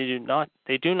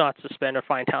not suspend or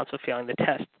fine talents for failing the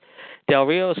test. Del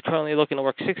Rio is currently looking to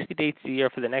work 60 dates a year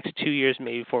for the next 2 years,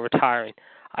 maybe before retiring.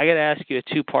 I got to ask you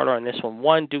a two-parter on this one.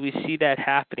 One, do we see that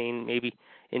happening, maybe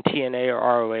in TNA or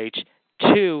ROH?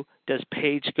 Two, does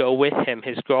Paige go with him,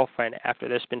 his girlfriend, after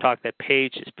there's been talk that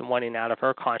Paige has been wanting out of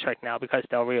her contract now because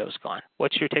Del Rio's gone?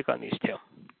 What's your take on these two?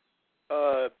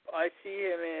 I see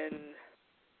him in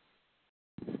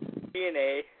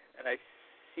TNA, and I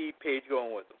see Paige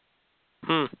going with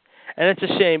him. And it's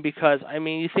a shame because, I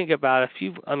mean, you think about it,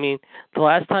 the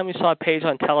last time we saw Paige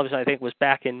on television, I think, was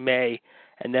back in May.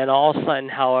 And then all of a sudden,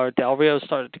 however, Del Rio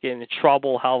started to get into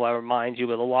trouble, however, mind you,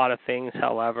 with a lot of things,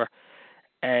 however.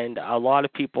 And a lot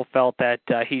of people felt that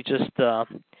he just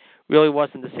really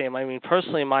wasn't the same. I mean,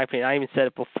 personally, in my opinion, I even said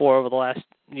it before over the last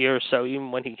year or so,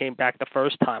 even when he came back the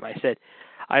first time, I said,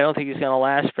 I don't think he's going to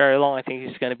last very long. I think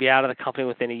he's going to be out of the company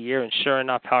within a year. And sure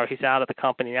enough, however, he's out of the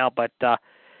company now. But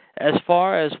as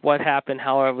far as what happened,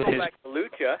 however, with his... back to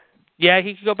Lucha. Yeah,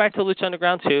 he could go back to Lucha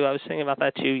Underground, too. I was thinking about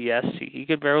that, too, yes. He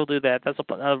could very well do that. That's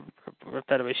a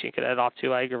federation he could head off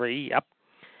to. I agree, yep.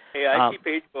 Hey, I see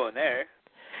Paige going there.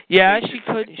 Yeah, she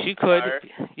could.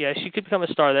 Yeah, she could become a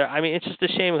star there. I mean, it's just a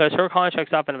shame because her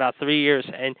contract's up in about 3 years.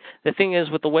 And the thing is,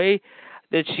 with the way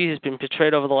that she has been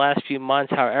portrayed over the last few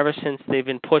months, ever since they've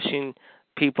been pushing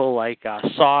people like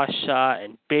Sasha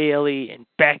and Bayley and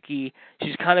Becky,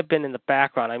 she's kind of been in the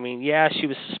background. I mean, yeah, she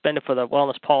was suspended for the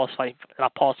wellness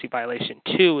policy violation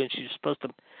too, and she was supposed to,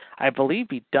 I believe,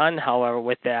 be done, however,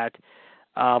 with that.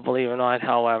 Believe it or not,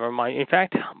 however,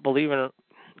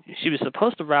 she was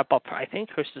supposed to wrap up, I think,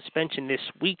 her suspension this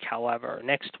week, however,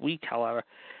 next week, however.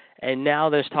 And now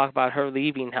there's talk about her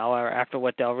leaving, however, after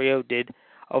what Del Rio did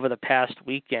over the past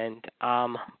weekend,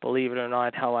 believe it or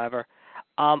not, however.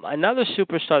 Another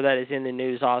superstar that is in the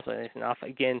news also, enough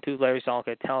again through Larry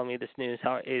Zonka telling me this news,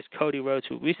 is Cody Rhodes,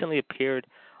 who recently appeared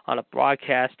on a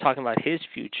broadcast talking about his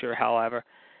future, however.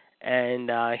 And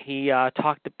he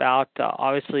talked about,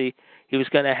 obviously, he was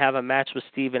going to have a match with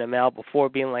Stephen Amell before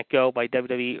being let go by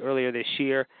WWE earlier this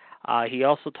year. He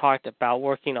also talked about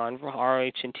working on ROH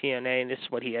and TNA, and this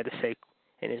is what he had to say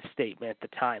in his statement at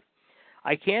the time.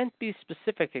 I can't be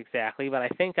specific exactly, but I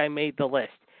think I made the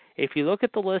list. If you look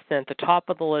at the list, and at the top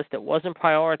of the list, it wasn't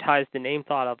prioritized, the name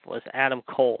thought of was Adam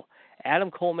Cole.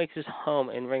 Adam Cole makes his home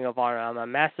in Ring of Honor. I'm a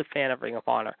massive fan of Ring of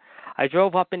Honor. I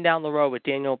drove up and down the road with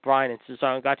Daniel Bryan and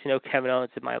Cesaro and got to know Kevin Owens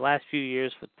in my last few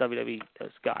years with WWE, those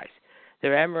guys.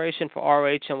 Their admiration for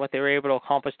ROH and what they were able to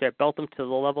accomplish there built them to the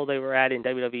level they were at in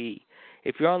WWE.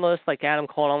 If you're on the list like Adam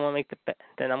Cole, I'm going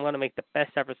to make the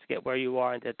best efforts to get where you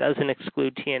are, and that doesn't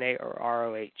exclude TNA or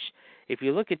ROH. If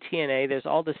you look at TNA, there's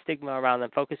all the stigma around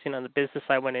them focusing on the business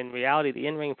side when in reality the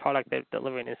in-ring product they're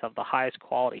delivering is of the highest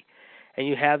quality. And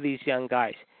you have these young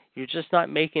guys. You're just not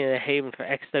making it a haven for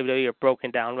ex-WWE or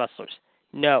broken-down wrestlers.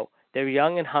 No, they're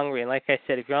young and hungry, and like I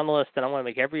said, if you're on the list, then I'm going to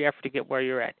make every effort to get where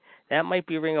you're at. That might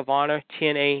be Ring of Honor,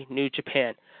 TNA, New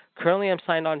Japan. Currently, I'm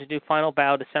signed on to do Final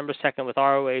Battle December 2nd with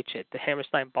ROH at the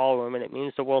Hammerstein Ballroom, and it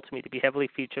means the world to me to be heavily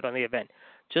featured on the event.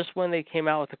 Just when they came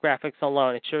out with the graphics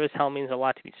alone, it sure as hell means a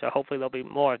lot to me, so hopefully there'll be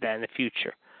more of that in the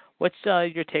future. What's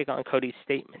your take on Cody's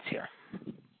statements here?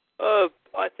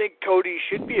 I think Cody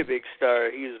should be a big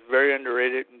star. He's very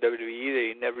underrated in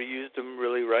WWE. They never used him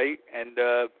really right, and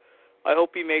I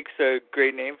hope he makes a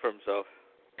great name for himself.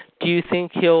 Do you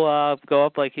think he'll go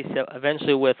up, like he said,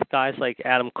 eventually with guys like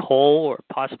Adam Cole or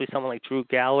possibly someone like Drew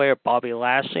Galloway or Bobby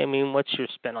Lashley? I mean, what's your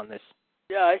spin on this?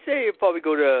 Yeah, I say he'll probably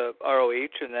go to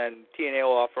ROH, and then TNA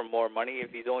will offer more money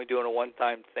if he's only doing a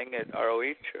one-time thing at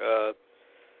ROH.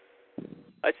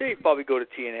 I'd say he'd probably go to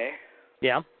TNA.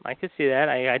 Yeah, I could see that.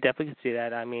 I definitely could see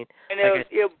that. I mean, and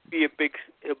he'll be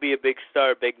a big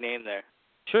star, big name there.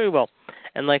 Sure he will.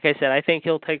 And like I said, I think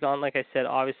he'll take on, like I said,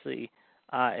 obviously,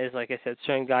 is like I said,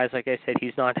 certain guys, like I said,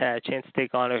 he's not had a chance to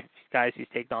take on, or guys he's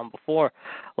taken on before,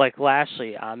 like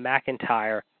Lashley,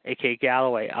 McIntyre, a.k.a.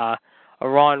 Galloway,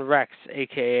 Ron Rex,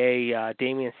 a.k.a.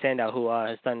 Damian Sandow, who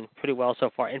has done pretty well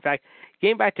so far. In fact,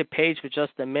 getting back to Paige for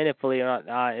just a minute, believe it or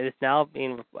not, it is now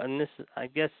being, and this, I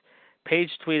guess,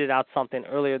 Paige tweeted out something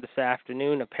earlier this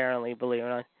afternoon, apparently, believe it or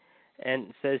not, and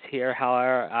it says here,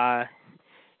 however,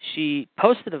 she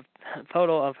posted a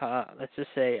photo of, let's just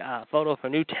say, a photo of her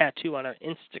new tattoo on her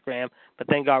Instagram, but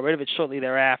then got rid of it shortly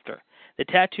thereafter. The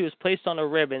tattoo is placed on a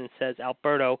ribbon and says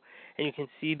Alberto, and you can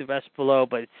see the rest below,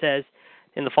 but it says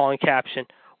in the following caption,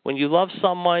 when you love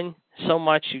someone so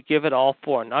much, you give it all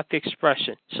for, not the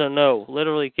expression. So no,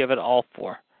 literally give it all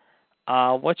for.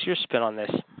 What's your spin on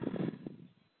this?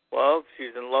 Well,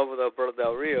 she's in love with Alberto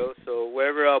Del Rio, so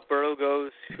wherever Alberto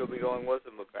goes, she'll be going with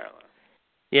him, apparently.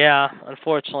 Yeah,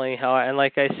 unfortunately. And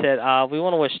like I said, we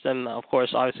want to wish them, of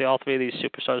course, obviously all three of these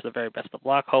superstars the very best of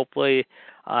luck. Hopefully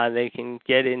they can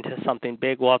get into something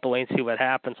big. We'll have to wait and see what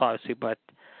happens, obviously, but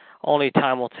only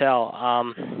time will tell.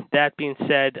 That being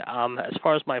said, as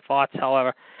far as my thoughts,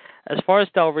 however, as far as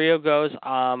Del Rio goes,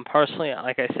 personally,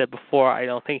 like I said before, I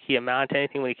don't think he amounted to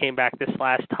anything when he came back this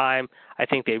last time. I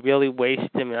think they really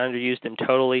wasted him and underused him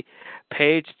totally.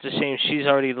 Paige, it's a shame she's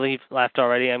already left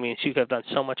already. I mean, she could have done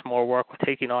so much more work with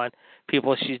taking on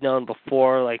people she's known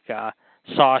before, like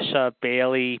Sasha,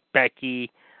 Bayley, Becky,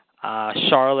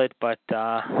 Charlotte, but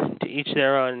to each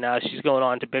their own. Now she's going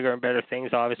on to bigger and better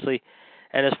things, obviously.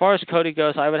 And as far as Cody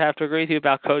goes, I would have to agree with you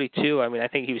about Cody, too. I mean, I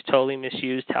think he was totally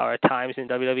misused at times in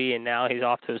WWE, and now he's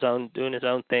off to his own, doing his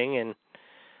own thing, and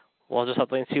we'll just have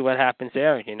to see what happens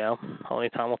there, you know. Only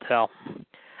time will tell.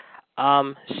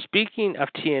 Speaking of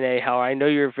TNA, however, I know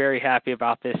you're very happy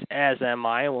about this, as am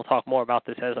I, and we'll talk more about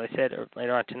this, as I said,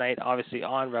 later on tonight, obviously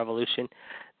on Revolution.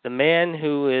 The man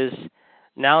who is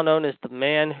now known as the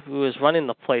man who is running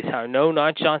the place. No,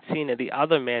 not John Cena, the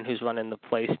other man who's running the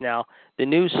place now. The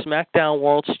new SmackDown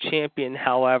World's Champion,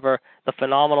 however, the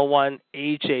phenomenal one,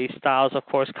 AJ Styles, of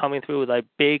course, coming through with a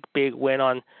big, big win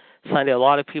on Sunday. A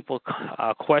lot of people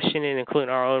questioning, including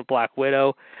our own Black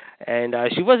Widow. And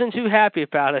she wasn't too happy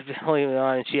about it, believe it or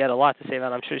not, and she had a lot to say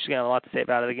about it. I'm sure she's going to have a lot to say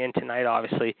about it again tonight,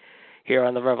 obviously, here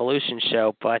on the Revolution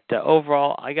show. But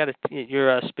overall, I got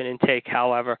your spin and take,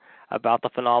 however, about the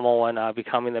phenomenal one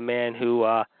becoming the man who,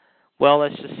 well,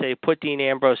 let's just say, put Dean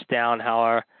Ambrose down,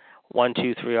 however, 1,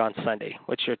 2, 3 on Sunday.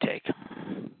 What's your take?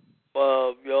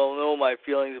 Well, you all know my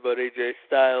feelings about AJ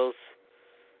Styles.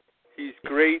 He's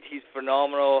great. He's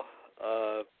phenomenal.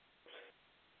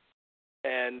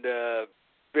 And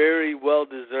very well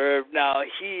deserved. Now,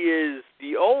 he is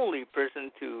the only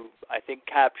person to, I think,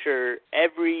 capture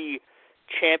every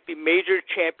major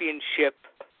championship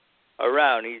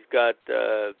around. He's got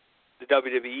the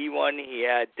WWE one, he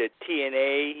had the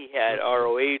TNA, he had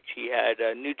ROH, he had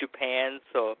New Japan,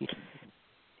 so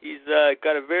he's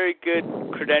got a very good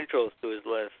credentials to his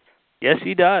list. Yes,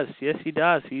 he does. Yes, he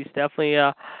does. He's definitely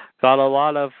got a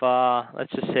lot of,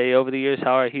 let's just say, over the years,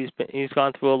 however, he's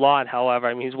gone through a lot, however.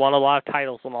 I mean, he's won a lot of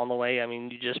titles along the way. I mean,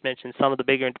 you just mentioned some of the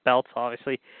bigger belts,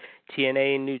 obviously,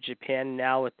 TNA and New Japan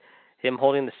now with him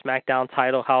holding the SmackDown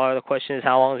title. However, the question is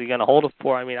how long is he going to hold it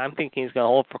for? I mean, I'm thinking he's going to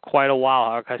hold it for quite a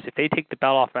while, because if they take the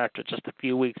belt off after just a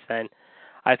few weeks, then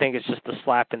I think it's just a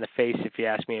slap in the face, if you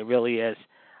ask me. It really is.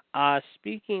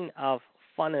 Speaking of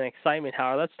fun and excitement,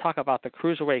 Howard, let's talk about the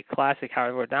Cruiserweight Classic,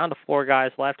 Howard. We're down to 4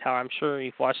 guys left, Howard. I'm sure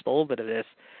you've watched a little bit of this.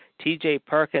 T.J.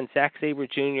 Perkins, Zack Sabre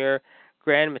Jr.,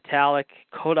 Grand Metalik,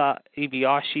 Kota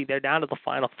Ibushi. They're down to the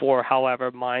final 4,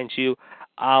 however, mind you.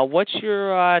 What's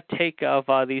your take of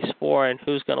these 4 and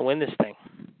who's going to win this thing?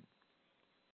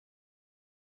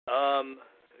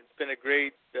 It's been a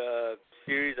great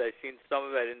series. I've seen some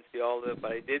of it. I didn't see all of it,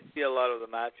 but I did see a lot of the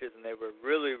matches, and they were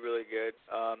really, really good.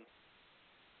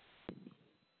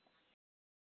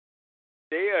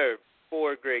 They are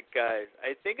 4 great guys.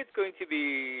 I think it's going to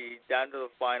be down to the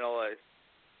final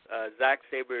Zack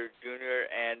Sabre Jr.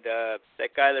 and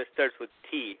that guy that starts with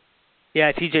T.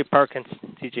 Yeah, T.J. Perkins.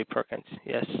 T.J. Perkins,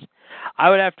 yes. I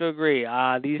would have to agree.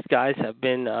 These guys have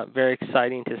been very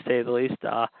exciting, to say the least.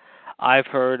 I've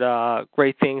heard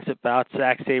great things about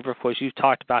Zack Sabre. Of course, you've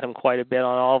talked about him quite a bit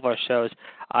on all of our shows.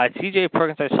 T.J.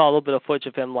 Perkins, I saw a little bit of footage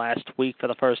of him last week for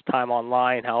the first time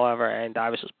online, however, and I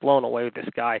was just blown away with this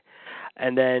guy.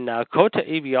 And then Kota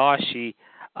Ibushi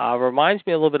reminds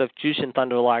me a little bit of Jushin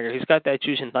Thunder Liger. He's got that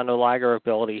Jushin Thunder Liger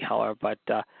ability, however, but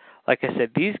like I said,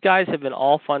 these guys have been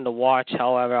all fun to watch.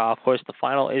 However, of course, the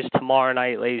final is tomorrow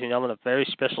night, ladies and gentlemen, a very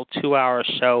special 2-hour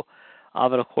show.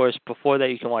 But, of course, before that,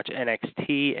 you can watch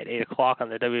NXT at 8 o'clock on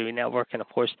the WWE Network. And, of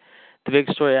course, the big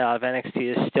story out of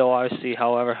NXT is still, obviously,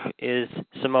 however, is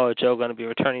Samoa Joe going to be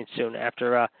returning soon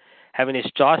after having his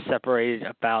jaw separated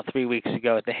about 3 weeks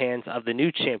ago at the hands of the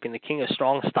new champion, the King of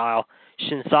Strong Style,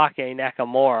 Shinsuke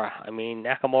Nakamura. I mean,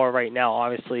 Nakamura right now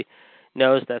obviously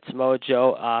knows that Samoa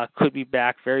Joe could be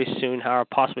back very soon, however,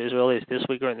 possibly as early as this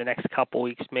week or in the next couple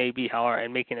weeks, maybe, however,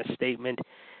 and making a statement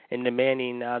and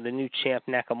demanding the new champ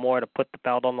Nakamura to put the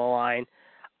belt on the line.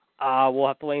 We'll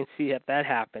have to wait and see if that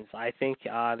happens. I think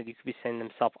that he could be setting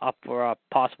himself up for a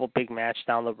possible big match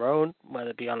down the road,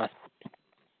 whether it be on a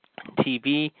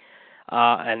TV,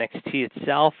 NXT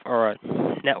itself, or a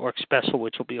network special,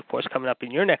 which will be, of course, coming up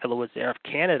in your neck of the woods there of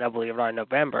Canada, I believe, around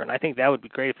November. And I think that would be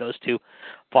great if those two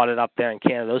fought it up there in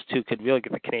Canada. Those two could really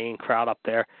get the Canadian crowd up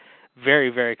there.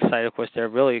 Very, very excited. Of course, they're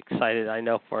really excited, I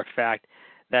know for a fact,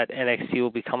 that NXT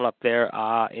will be coming up there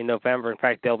in November. In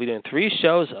fact, they'll be doing 3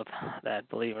 shows of that,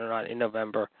 believe it or not, in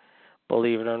November.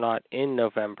 Believe it or not, in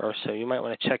November. So you might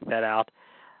want to check that out.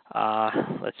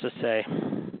 Let's just say...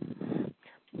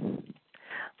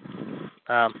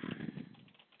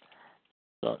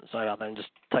 so, sorry about that. I'm just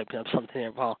typing up something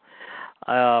here while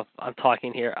I'm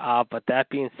talking here. But that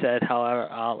being said, however,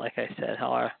 like I said,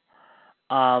 however,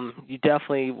 you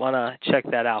definitely want to check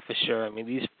that out for sure. I mean,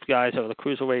 these guys over the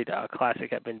Cruiserweight Classic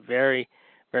have been very,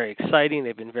 very exciting.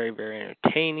 They've been very, very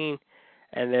entertaining,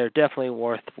 and they're definitely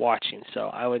worth watching. So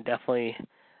I would definitely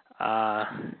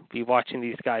be watching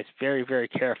these guys very, very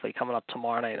carefully coming up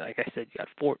tomorrow night. Like I said, you got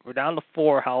 4. We're down to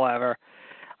 4, however.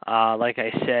 Like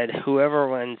I said, whoever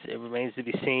wins, it remains to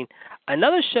be seen.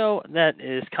 Another show that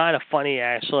is kind of funny,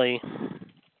 actually.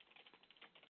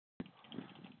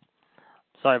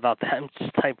 Sorry about that. I'm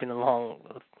just typing along.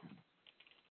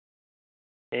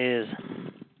 Is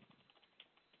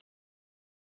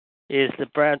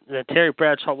the Terry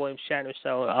Bradshaw William Shatner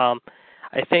show?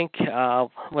 I think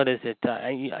what is it?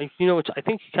 You know, I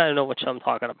think you kind of know what show I'm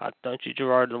talking about, don't you,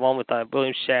 Gerard? The one with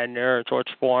William Shatner, George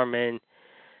Foreman,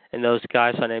 and those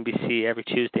guys on NBC every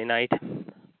Tuesday night.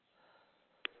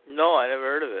 No, I never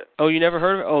heard of it. Oh, you never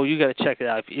heard of it? Oh, you got to check it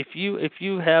out. If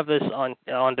you have this on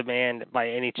demand by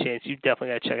any chance, you definitely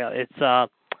got to check it out. It's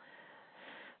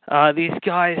these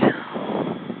guys.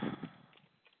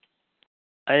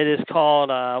 It is called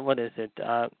what is it?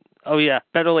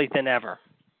 Better Late Than Ever.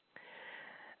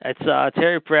 It's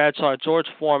Terry Bradshaw, George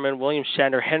Foreman, William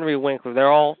Shatner, Henry Winkler.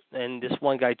 They're all, and this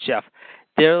one guy Jeff.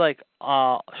 They're like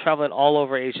traveling all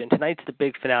over Asia. And tonight's the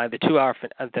big finale, the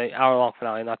hour-long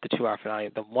finale, not the 2-hour finale,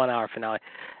 the 1-hour finale.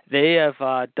 They have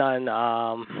done,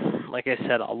 like I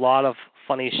said, a lot of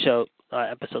funny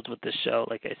episodes with this show.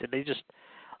 Like I said, they just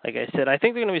like I said, I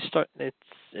think they're going to be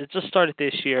it just started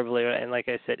this year, believe it, and like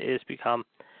I said, it has become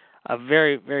a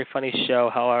very, very funny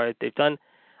show. However, they've done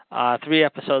 3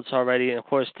 episodes already, and of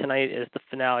course tonight is the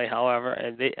finale. However,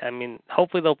 and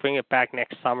hopefully they'll bring it back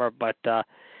next summer. But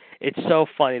it's so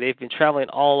funny. They've been traveling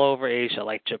all over Asia,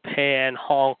 like Japan,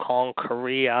 Hong Kong,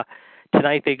 Korea.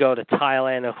 Tonight they go to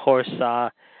Thailand. Of course,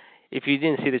 if you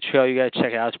didn't see the trailer, you got to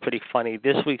check it out. It's pretty funny.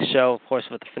 This week's show, of course,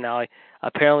 with the finale,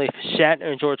 apparently Shatner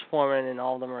and George Foreman and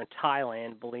all of them are in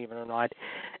Thailand, believe it or not.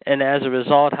 And as a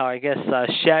result, how I guess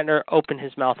Shatner opened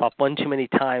his mouth up one too many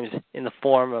times in the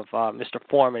form of Mr.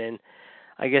 Foreman. And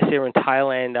I guess they were in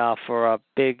Thailand for a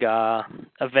big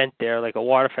event there, like a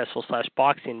water festival /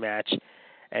 boxing match.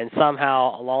 And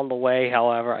somehow along the way,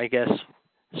 however, I guess,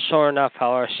 sure enough,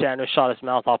 however, Shatner shot his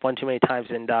mouth off one too many times,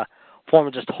 and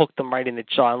Foreman just hooked him right in the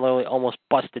jaw and literally almost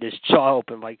busted his jaw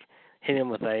open, like hit him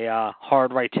with a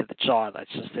hard right to the jaw,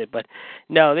 that's just it. But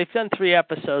no, they've done 3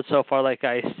 episodes so far, like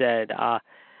I said.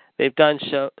 They've done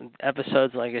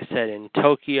episodes, like I said, in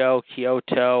Tokyo,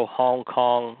 Kyoto, Hong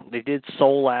Kong. They did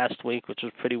Seoul last week, which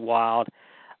was pretty wild.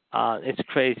 It's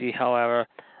crazy, however.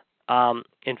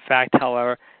 In fact,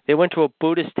 however, they went to a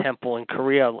Buddhist temple in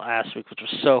Korea last week, which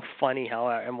was so funny,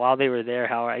 however. And while they were there,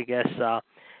 however, I guess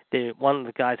one of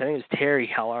the guys, I think it was Terry,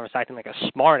 however, was acting like a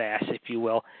smart ass, if you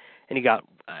will, and he got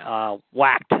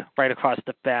whacked right across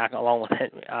the back along with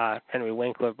Henry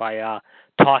Winkler by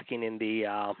talking in the,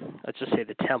 let's just say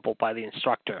the temple by the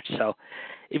instructor. So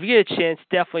if you get a chance,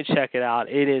 definitely check it out.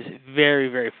 It is very,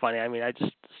 very funny. I mean, I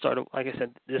just started, like I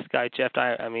said, this guy, Jeff,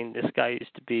 this guy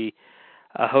used to be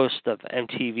a host of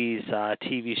MTV's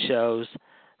TV shows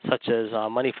such as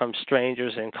Money from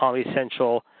Strangers and Comedy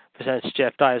Central presents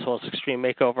Jeff Dye, as well as Extreme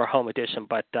Makeover Home Edition.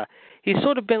 But he's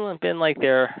sort of been like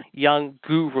their young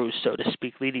guru, so to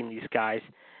speak, leading these guys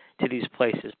to these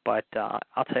places. But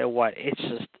I'll tell you what, it's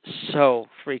just so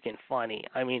freaking funny.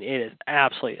 I mean, it is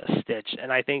absolutely a stitch.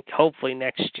 And I think hopefully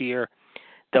next year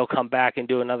they'll come back and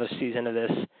do another season of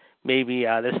this. Maybe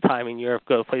this time in Europe,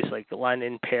 go to places like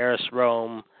London, Paris,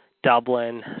 Rome,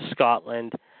 Dublin,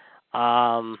 Scotland,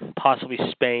 possibly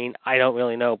Spain. I don't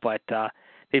really know, but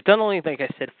they've done only, like I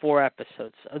said, 3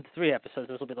 episodes.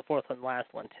 This will be the 4th and last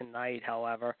one tonight,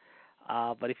 however.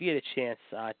 But if you get a chance,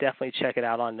 definitely check it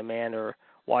out on demand or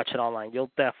watch it online.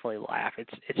 You'll definitely laugh.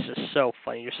 It's just so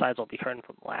funny. Your sides will be hurting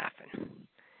from laughing,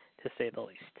 to say the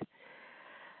least.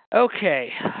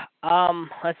 Okay,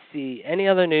 let's see. Any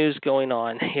other news going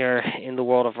on here in the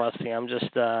world of wrestling? I'm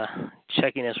just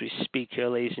checking as we speak here,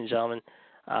 ladies and gentlemen.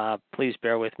 Please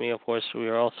bear with me. Of course, we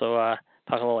are also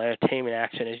talking a little entertainment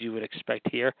action, as you would expect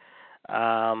here.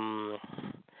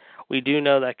 We do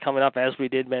know that coming up, as we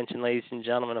did mention, ladies and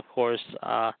gentlemen, of course,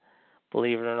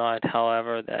 believe it or not,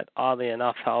 however, that oddly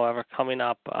enough, however, coming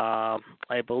up,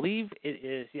 I believe it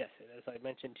is, yes, as I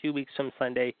mentioned, 2 weeks from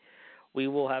Sunday, we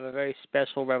will have a very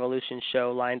special Revolution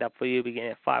show lined up for you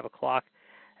beginning at 5 o'clock,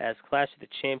 as Clash of the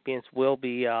Champions will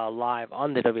be live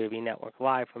on the WWE Network,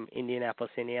 live from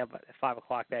Indianapolis, Indiana. But at 5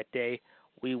 o'clock that day,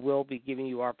 we will be giving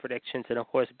you our predictions, and, of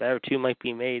course, better two might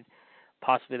be made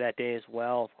possibly that day as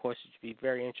well. Of course, it should be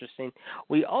very interesting.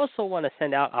 We also want to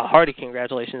send out a hearty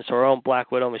congratulations to our own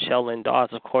Black Widow, Michelle Lynn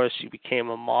Dawes. Of course, she became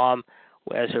a mom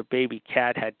as her baby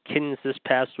cat had kittens this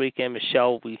past weekend.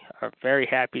 Michelle, we are very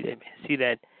happy to see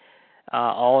that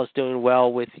all is doing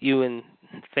well with you and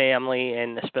family,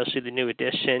 and especially the new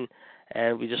addition.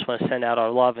 And we just want to send out our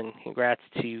love and congrats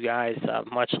to you guys.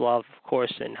 Much love, of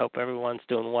course, and hope everyone's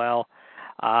doing well.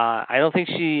 I don't think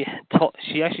she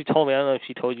actually told me, I don't know if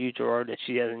she told you, Gerard, that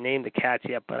she hasn't named the cats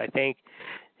yet, but I think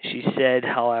she said,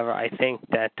 however, I think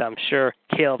that I'm sure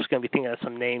Caleb's going to be thinking of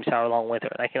some names along with her.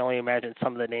 And I can only imagine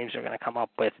some of the names they're going to come up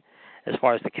with as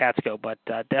far as the cats go. But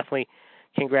definitely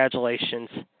congratulations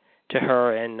to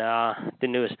her and the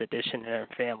newest addition in her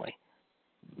family.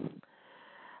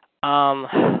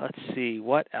 Let's see,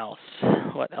 what else?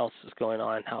 What else is going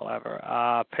on, however?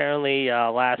 Apparently,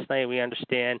 last night, we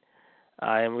understand,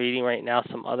 I'm reading right now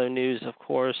some other news, of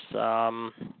course.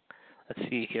 Let's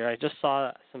see here. I just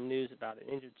saw some news about an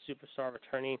injured superstar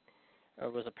returning.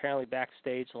 Was apparently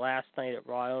backstage last night at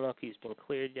Raw. I don't know if he's been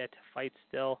cleared yet to fight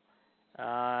still.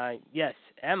 Yes,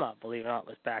 Emma, believe it or not,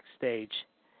 was backstage.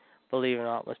 Believe it or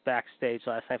not, was backstage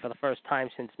last night for the first time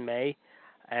since May,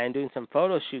 and doing some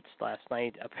photo shoots last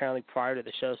night, apparently prior to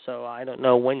the show, so I don't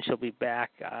know when she'll be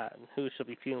back, who she'll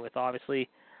be feuding with, obviously.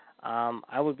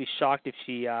 I would be shocked if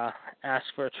she asks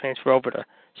for a transfer over to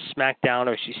SmackDown,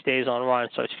 or she stays on Raw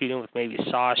and starts feuding with maybe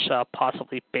Sasha,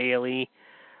 possibly Bayley,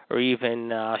 or even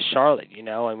Charlotte, you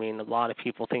know. I mean, a lot of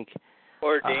people think...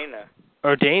 Or Dana.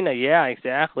 Or Dana, yeah,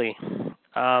 exactly.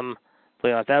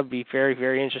 That would be very,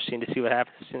 very interesting to see what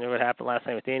happens. What happened last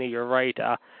night with Danny. You're right.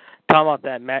 Talking about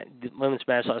that women's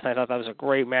match last night, I thought that was a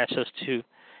great match those two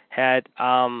had.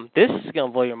 This is going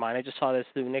to blow your mind. I just saw this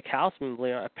through Nick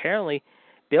Hausman. Apparently,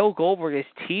 Bill Goldberg is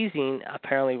teasing,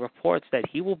 reports that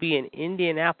he will be in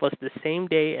Indianapolis the same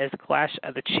day as Clash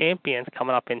of the Champions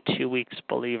coming up in 2 weeks,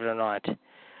 believe it or not.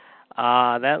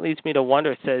 That leads me to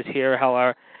wonder, it says here,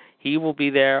 however, he will be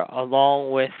there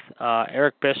along with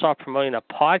Eric Bischoff promoting a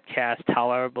podcast,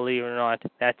 however, believe it or not,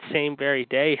 that same very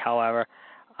day, however.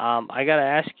 I got to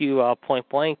ask you point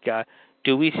blank,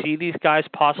 do we see these guys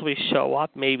possibly show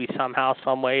up maybe somehow,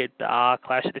 some way at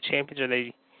Clash of the Champions, or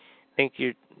they think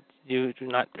you do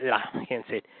not, I can't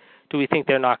say it. Do we think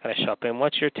they're not going to show up? And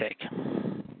what's your take?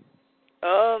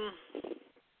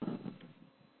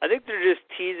 I think they're just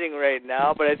teasing right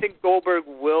now, but I think Goldberg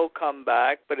will come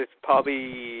back, but it's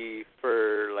probably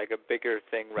for like a bigger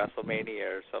thing, WrestleMania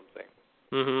or something.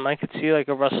 I could see like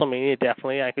a WrestleMania,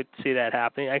 definitely. I could see that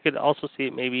happening. I could also see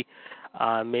it maybe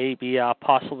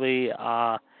possibly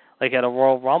like at a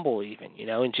Royal Rumble even,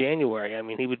 in January. I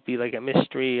mean, he would be like a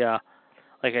mystery,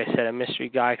 like I said, a mystery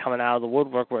guy coming out of the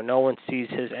woodwork where no one sees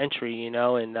his entry,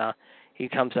 and he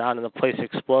comes out and the place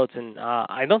explodes. And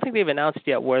I don't think they've announced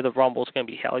yet where the Rumble is going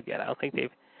to be held yet. I don't think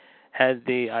they've had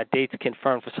the dates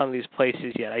confirmed for some of these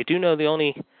places yet. I do know the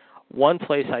only one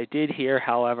place I did hear,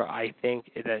 however, I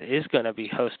think that is going to be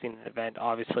hosting an event,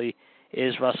 obviously,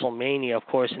 is WrestleMania, of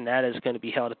course, and that is going to be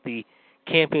held at the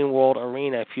Camping World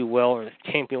Arena, if you will, or the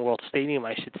Camping World Stadium,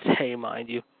 I should say, mind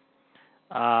you.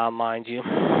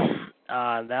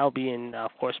 That'll be in,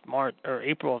 of course, March or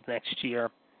April of next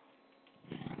year.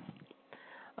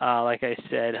 Like I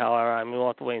said, however, we'll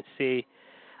have to wait and see.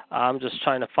 I'm just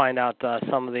trying to find out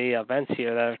some of the events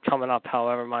here that are coming up,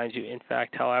 however, mind you. In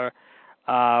fact, however,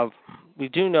 we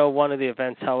do know one of the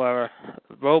events, however,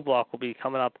 Roadblock will be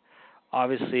coming up,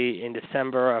 obviously, in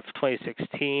December of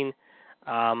 2016.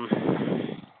 I'm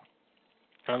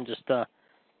just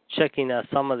checking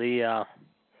some of the,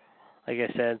 like I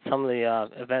said, some of the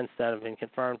events that have been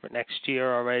confirmed for next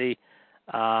year already.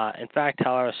 In fact,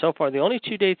 however, so far, the only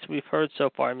two dates we've heard so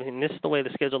far, this is the way the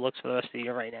schedule looks for the rest of the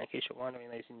year right now, in case you're wondering,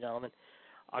 ladies and gentlemen.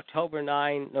 October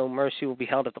 9, No Mercy will be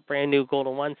held at the brand new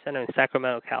Golden One Center in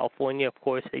Sacramento, California. Of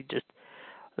course,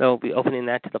 they'll be opening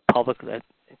that to the public. That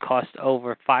cost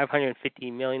over $550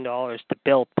 million to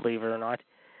build, believe it or not.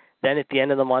 Then at the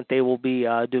end of the month, they will be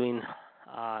doing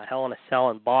Hell in a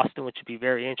Cell in Boston, which would be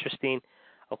very interesting.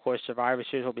 Of course, Survivor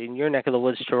Series will be in your neck of the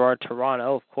woods,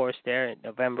 Toronto, of course, there in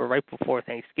November, right before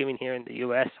Thanksgiving here in the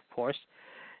U.S., of course.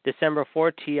 December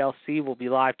 4th, TLC will be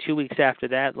live 2 weeks after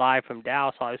that, live from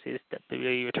Dallas. Obviously,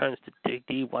 WWE returns to Big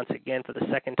D once again for the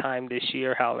second time this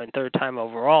year, however, and third time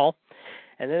overall.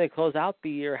 And then they close out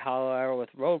the year, however, with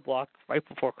Roadblock right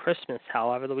before Christmas,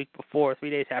 however, the week before, 3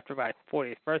 days after my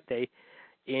 40th birthday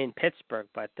in Pittsburgh.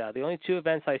 But the only two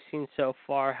events I've seen so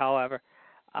far, however,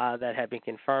 that have been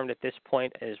confirmed at this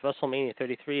point is WrestleMania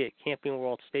 33 at Camping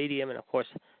World Stadium and, of course,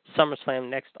 SummerSlam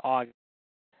next August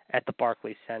at the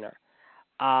Barclays Center.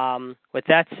 With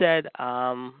that said,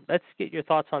 let's get your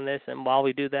thoughts on this. And while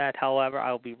we do that, however,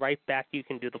 I'll be right back. You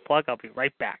can do the plug. I'll be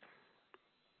right back.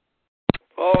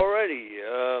 Alrighty.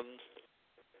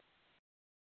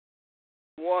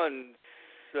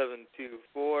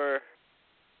 1724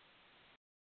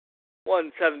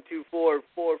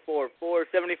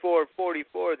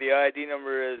 7444. The ID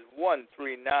number is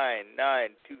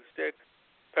 139926.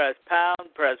 Press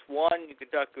pound, press 1. You can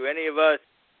talk to any of us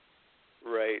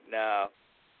right now.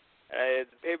 The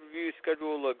pay-per-view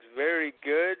schedule looks very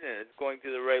good, and it's going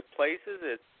to the right places.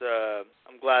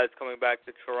 I'm glad it's coming back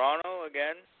to Toronto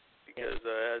again, because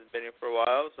it hasn't been here for a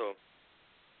while.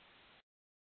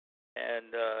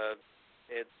 And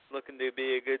it's looking to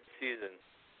be a good season.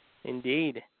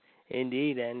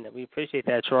 Indeed, and we appreciate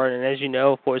that, Jordan. And as you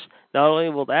know, of course, not only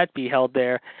will that be held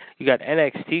there, you got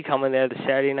NXT coming there the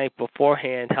Saturday night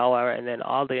beforehand, however, and then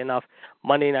oddly enough,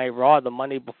 Monday Night Raw the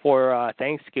Monday before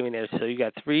Thanksgiving there. So you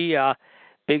got three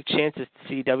big chances to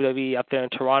see WWE up there in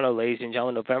Toronto, ladies and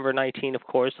gentlemen. November 19th, of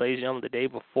course, ladies and gentlemen, the day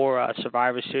before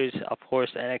Survivor Series, of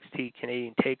course, NXT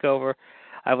Canadian Takeover,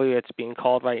 I believe it's being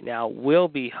called right now, will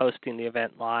be hosting the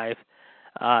event live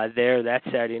there that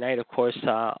Saturday night. Of course,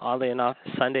 oddly enough,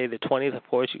 Sunday the 20th, of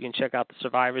course, you can check out the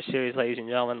Survivor Series, ladies and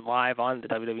gentlemen, live on the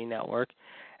WWE Network.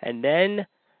 And then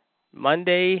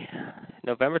Monday,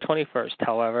 November 21st,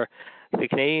 however, the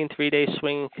Canadian 3-day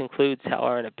swing concludes,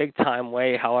 however, in a big-time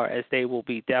way, however, as they will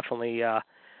be definitely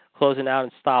closing out in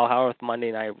style, however, with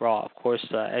Monday Night Raw. Of course,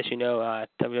 as you know,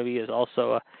 WWE is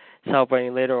also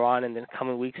celebrating later on in the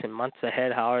coming weeks and months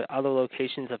ahead. However, other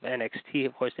locations of NXT,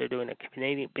 of course, they're doing a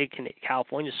big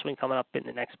California swing coming up in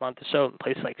the next month or so in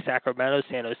places like Sacramento,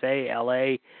 San Jose,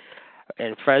 LA,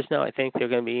 and Fresno. I think they're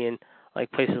going to be in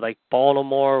like places like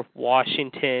Baltimore,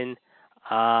 Washington,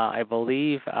 I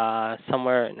believe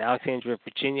somewhere in Alexandria,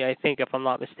 Virginia, I think, if I'm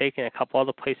not mistaken, a couple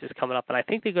other places coming up. And I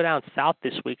think they go down south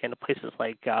this weekend to places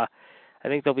like, I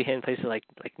think they'll be hitting places like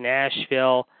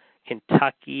Nashville,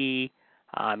 Kentucky,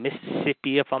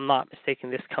 Mississippi, if I'm not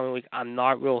mistaken, this coming week. I'm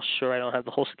not real sure. I don't have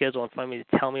the whole schedule in front of me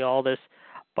to tell me all this.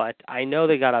 But I know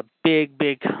they got a big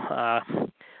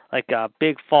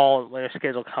fall and winter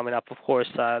schedule coming up. Of course,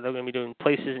 they're going to be doing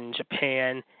places in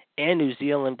Japan and New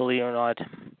Zealand, believe it or not.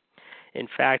 In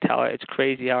fact, how it's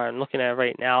crazy how I'm looking at it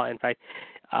right now. In fact,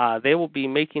 they will be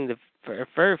making the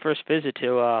very first visit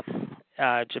to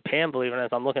Japan, believe it or not.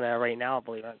 As I'm looking at it right now,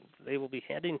 believe it or not. They will be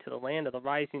heading to the land of the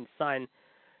rising sun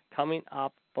coming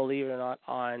up, believe it or not,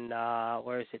 on,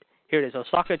 where is it? Here it is,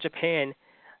 Osaka, Japan,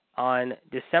 on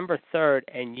December 3rd.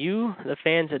 And you, the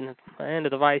fans in the land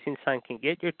of the rising sun, can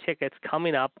get your tickets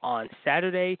coming up on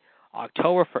Saturday,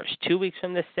 October 1st, 2 weeks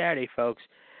from this Saturday, folks.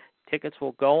 Tickets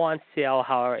will go on sale,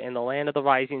 however, in the land of the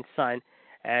rising sun,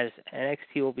 as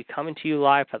NXT will be coming to you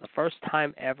live for the first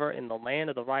time ever in the land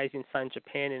of the rising sun,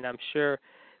 Japan, and I'm sure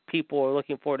people are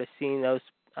looking forward to seeing those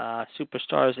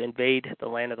superstars invade the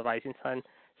land of the rising sun,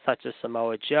 such as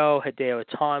Samoa Joe, Hideo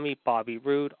Itami, Bobby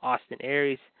Roode, Austin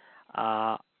Aries,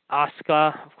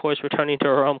 Asuka, of course, returning to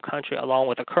her home country, along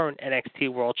with the current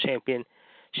NXT World Champion,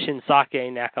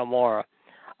 Shinsuke Nakamura.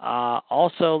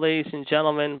 Also, ladies and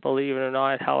gentlemen, believe it or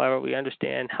not, however, we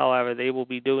understand, however, they will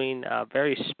be doing a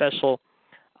very special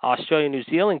Australia-New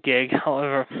Zealand gig.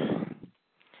 However,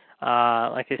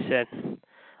 like I said,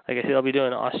 they'll be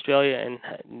doing Australia and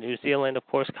New Zealand, of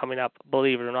course, coming up,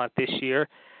 believe it or not, this year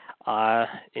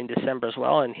in December as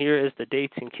well. And here is the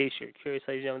dates in case you're curious,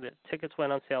 ladies and gentlemen. The tickets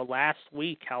went on sale last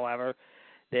week, however,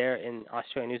 there in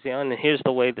Australia and New Zealand. And here's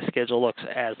the way the schedule looks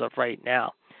as of right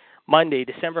now. Monday,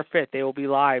 December 5th, they will be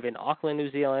live in Auckland,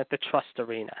 New Zealand at the Trust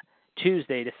Arena.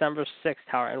 Tuesday, December 6th,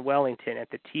 however, in Wellington at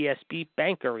the TSB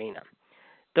Bank Arena.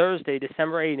 Thursday,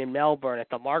 December 8th, in Melbourne at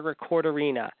the Margaret Court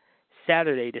Arena.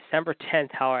 Saturday, December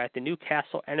 10th, however, at the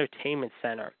Newcastle Entertainment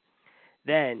Center.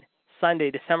 Then,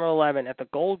 Sunday, December 11th, at the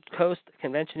Gold Coast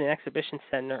Convention and Exhibition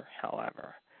Center,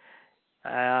 however.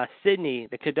 Sydney,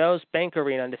 the Cados Bank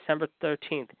Arena on December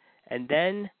 13th. And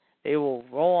then they will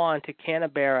roll on to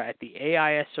Canberra at the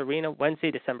AIS Arena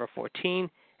Wednesday, December 14th,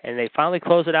 and they finally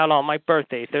close it out on my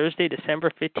birthday, Thursday,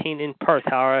 December 15th in Perth,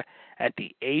 however, at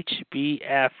the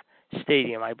HBF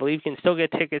Stadium. I believe you can still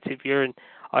get tickets if you're in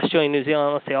Australia and New Zealand,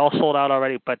 unless they all sold out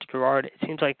already. But, Gerard, it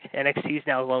seems like NXT is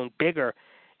now going bigger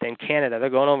than Canada.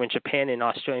 They're going over in Japan and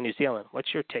Australia and New Zealand.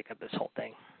 What's your take of this whole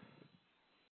thing?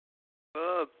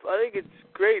 I think it's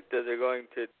great that they're going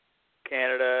to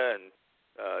Canada and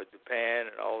Japan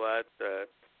and all that.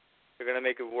 They're going to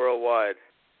make it worldwide.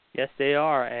 Yes, they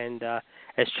are. And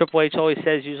as Triple H always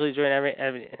says, usually during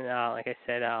every like I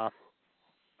said, I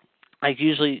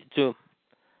usually do.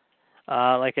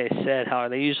 Like I said, however,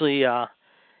 they usually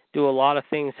do a lot of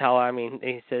things. However, I mean,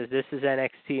 he says this is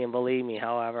NXT, and believe me,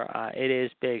 however, it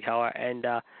is big. However, and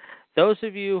those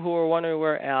of you who are wondering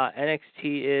where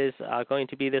NXT is going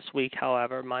to be this week,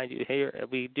 however, mind you, here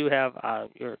we do have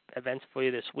your events for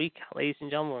you this week, ladies and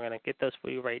gentlemen. We're going to get those for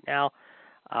you right now.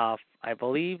 I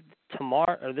believe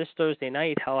tomorrow or this Thursday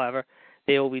night, however,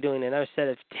 they will be doing another set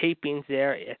of tapings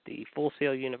there at the Full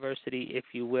Sail University, if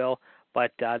you will.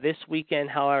 But this weekend,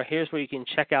 however, here's where you can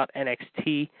check out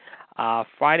NXT.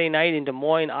 Friday night in Des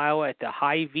Moines, Iowa at the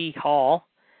Hy-Vee Hall.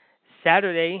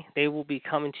 Saturday, they will be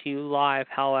coming to you live,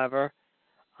 however,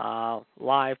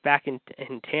 live back in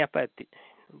Tampa,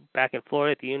 back in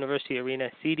Florida at the University Arena,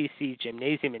 CDC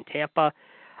Gymnasium in Tampa.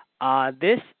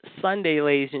 This Sunday,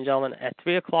 ladies and gentlemen, at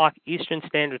 3 o'clock Eastern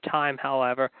Standard Time,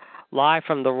 however, live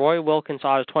from the Roy Wilkins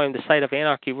Auditorium, the site of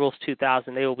Anarchy Rules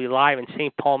 2000. They will be live in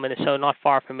St. Paul, Minnesota, not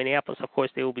far from Minneapolis. Of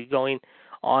course, they will be going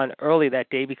on early that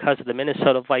day because of the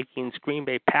Minnesota Vikings Green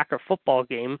Bay Packer football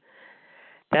game.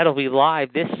 That'll be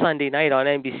live this Sunday night on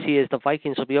NBC as the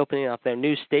Vikings will be opening up their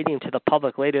new stadium to the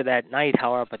public later that night,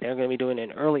 however, but they're going to be doing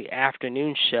an early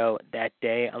afternoon show that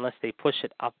day unless they push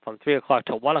it up from 3 o'clock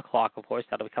to 1 o'clock, of course.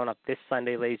 That'll be coming up this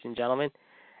Sunday, ladies and gentlemen.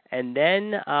 And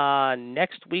then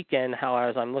next weekend, however,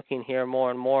 as I'm looking here more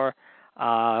and more,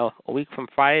 a week from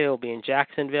Friday, we'll be in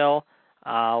Jacksonville.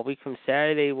 A week from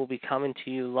Saturday, we'll be coming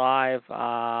to you live.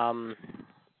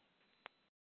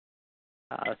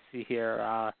 Let's see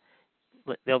here.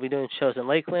 They'll be doing shows in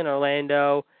Lakeland,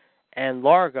 Orlando, and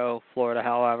Largo, Florida,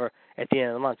 however, at the end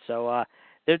of the month. So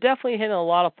they're definitely hitting a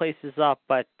lot of places up,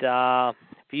 but for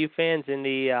you fans in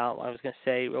the, I was going to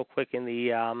say real quick, in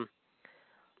the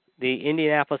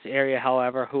Indianapolis area,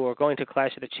 however, who are going to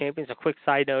Clash of the Champions, a quick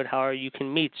side note, however, you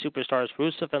can meet superstars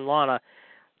Rusev and Lana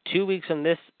 2 weeks from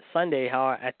this Sunday,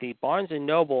 however, at the Barnes &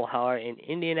 Noble, however, in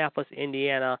Indianapolis,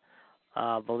 Indiana,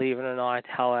 believe it or not,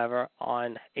 however,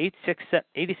 on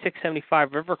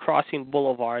 8675 River Crossing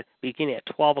Boulevard, beginning at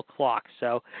 12 o'clock.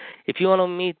 So if you want to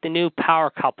meet the new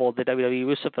power couple of the WWE,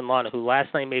 Rusev and Lana, who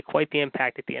last night made quite the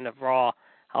impact at the end of Raw,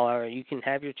 however, you can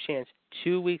have your chance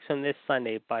 2 weeks from this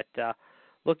Sunday. But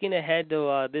looking ahead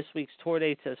to this week's tour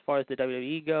dates as far as the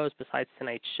WWE goes, besides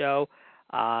tonight's show,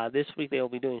 this week they will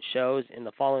be doing shows in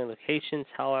the following locations.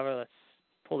 However, let's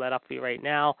pull that up for you right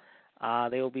now.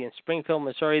 They will be in Springfield,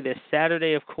 Missouri this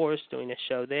Saturday, of course, doing a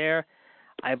show there.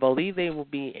 I believe they will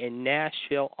be in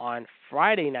Nashville on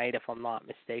Friday night, if I'm not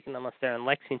mistaken, unless they're in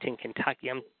Lexington,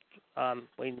 Kentucky. I'm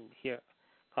waiting to hear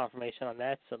confirmation on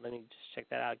that, so let me just check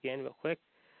that out again real quick.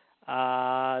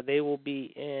 They will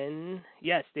be in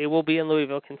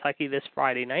Louisville, Kentucky this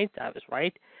Friday night. I was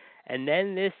right. And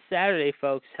then this Saturday,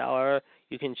 folks, however,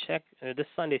 this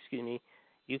Sunday,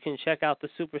 you can check out the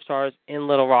superstars in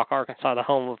Little Rock, Arkansas, the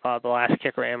home of the Last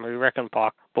Kicker, Amory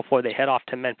Rickenbach, before they head off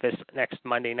to Memphis next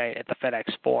Monday night at the FedEx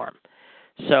Forum.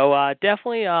 So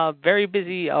definitely a very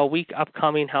busy week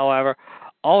upcoming, however.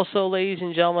 Also, ladies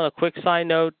and gentlemen, a quick side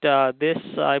note,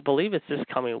 I believe it's this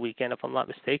coming weekend, if I'm not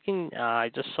mistaken.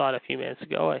 I just saw it a few minutes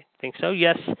ago. I think so.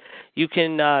 Yes, you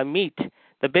can meet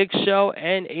The Big Show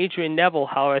and Adrian Neville,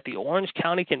 however, at the Orange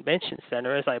County Convention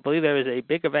Center, as I believe there is a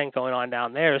big event going on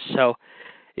down there. So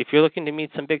if you're looking to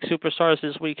meet some big superstars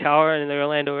this week, however, in the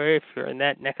Orlando area, if you're in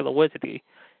that neck of the woods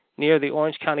near the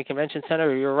Orange County Convention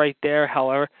Center, or you're right there,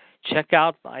 however, check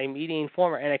out by meeting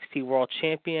former NXT World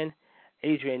Champion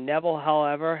Adrian Neville,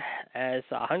 however, as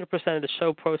 100% of the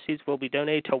show proceeds will be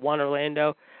donated to One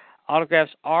Orlando.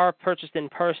 Autographs are purchased in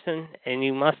person, and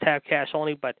you must have cash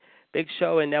only, but Big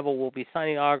Show and Neville will be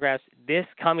signing autographs this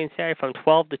coming Saturday from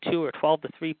 12 to 2 or 12 to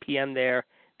 3 p.m. there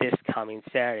this coming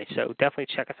Saturday. So definitely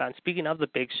check us out. And speaking of the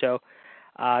Big Show,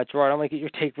 Gerard, I'm going to get your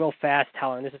take real fast,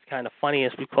 Howard, and this is kind of funny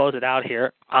as we close it out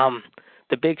here.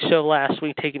 The Big Show last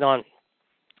week taking on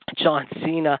John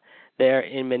Cena there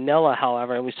in Manila,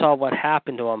 however, and we saw what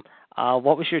happened to him.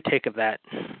 What was your take of that?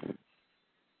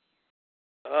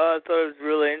 I thought it was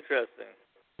really interesting.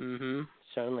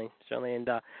 Certainly. And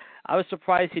I was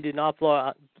surprised he did not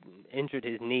injured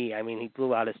his knee. I mean, he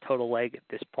blew out his total leg at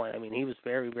this point. I mean, he was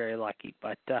very, very lucky.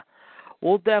 But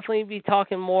we'll definitely be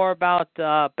talking more about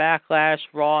Backlash,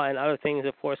 Raw, and other things,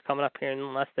 of course, coming up here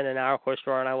in less than an hour. Of course,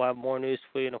 Gerard and I will have more news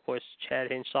for you. And, of course, Chad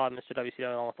Hinshaw, Mr.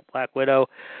 WCW, along with the Black Widow.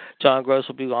 John Gross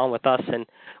will be on with us. And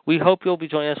we hope you'll be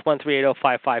joining us.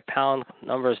 1-380-55-POUND.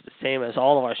 Number is the same as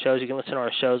all of our shows. You can listen to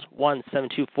our shows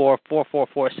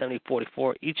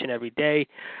 1-724-444-7044 each and every day.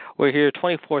 We're here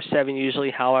 24/7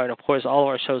 usually, however, and, of course, all of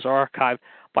our shows are archived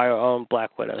by our own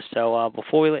Black Widow. So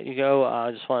before we let you go,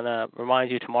 I just want to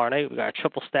remind you tomorrow night we've got a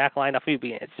triple stack lined up for you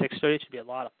beginning at 6:30. It should be a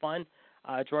lot of fun.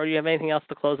 Gerard, do you have anything else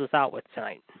to close us out with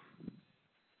tonight?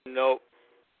 Nope.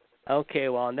 Okay,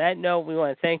 well, on that note, we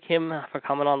want to thank him for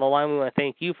coming on the line. We want to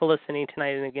thank you for listening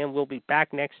tonight. And, again, we'll be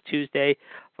back next Tuesday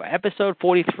for episode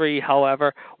 43.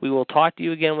 However, we will talk to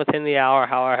you again within the hour.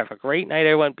 However, have a great night,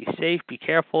 everyone. Be safe, be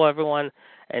careful, everyone,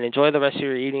 and enjoy the rest of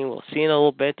your evening. We'll see you in a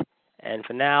little bit. And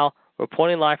for now,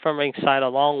 reporting live from ringside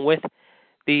along with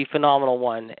the phenomenal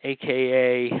one,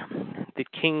 a.k.a. the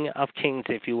King of Kings,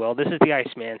 if you will. This is the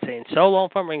Iceman saying so long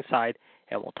from ringside,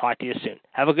 and we'll talk to you soon.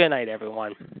 Have a good night,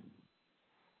 everyone.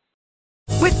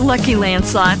 With Lucky Land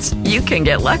Slots, you can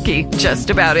get lucky just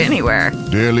about anywhere.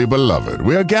 Dearly beloved,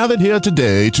 we are gathered here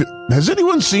today to... Has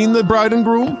anyone seen the bride and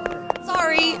groom?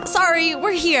 Sorry,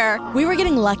 we're here. We were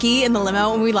getting lucky in the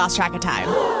limo and we lost track of time.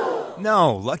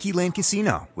 No, Lucky Land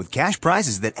Casino, with cash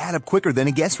prizes that add up quicker than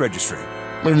a guest registry.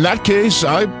 In that case,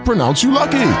 I pronounce you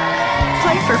lucky.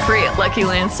 Play for free at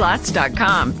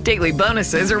LuckyLandSlots.com. Daily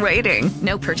bonuses are waiting.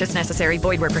 No purchase necessary.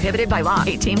 Void where prohibited by law.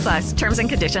 18+. Terms and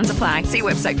conditions apply. See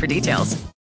website for details.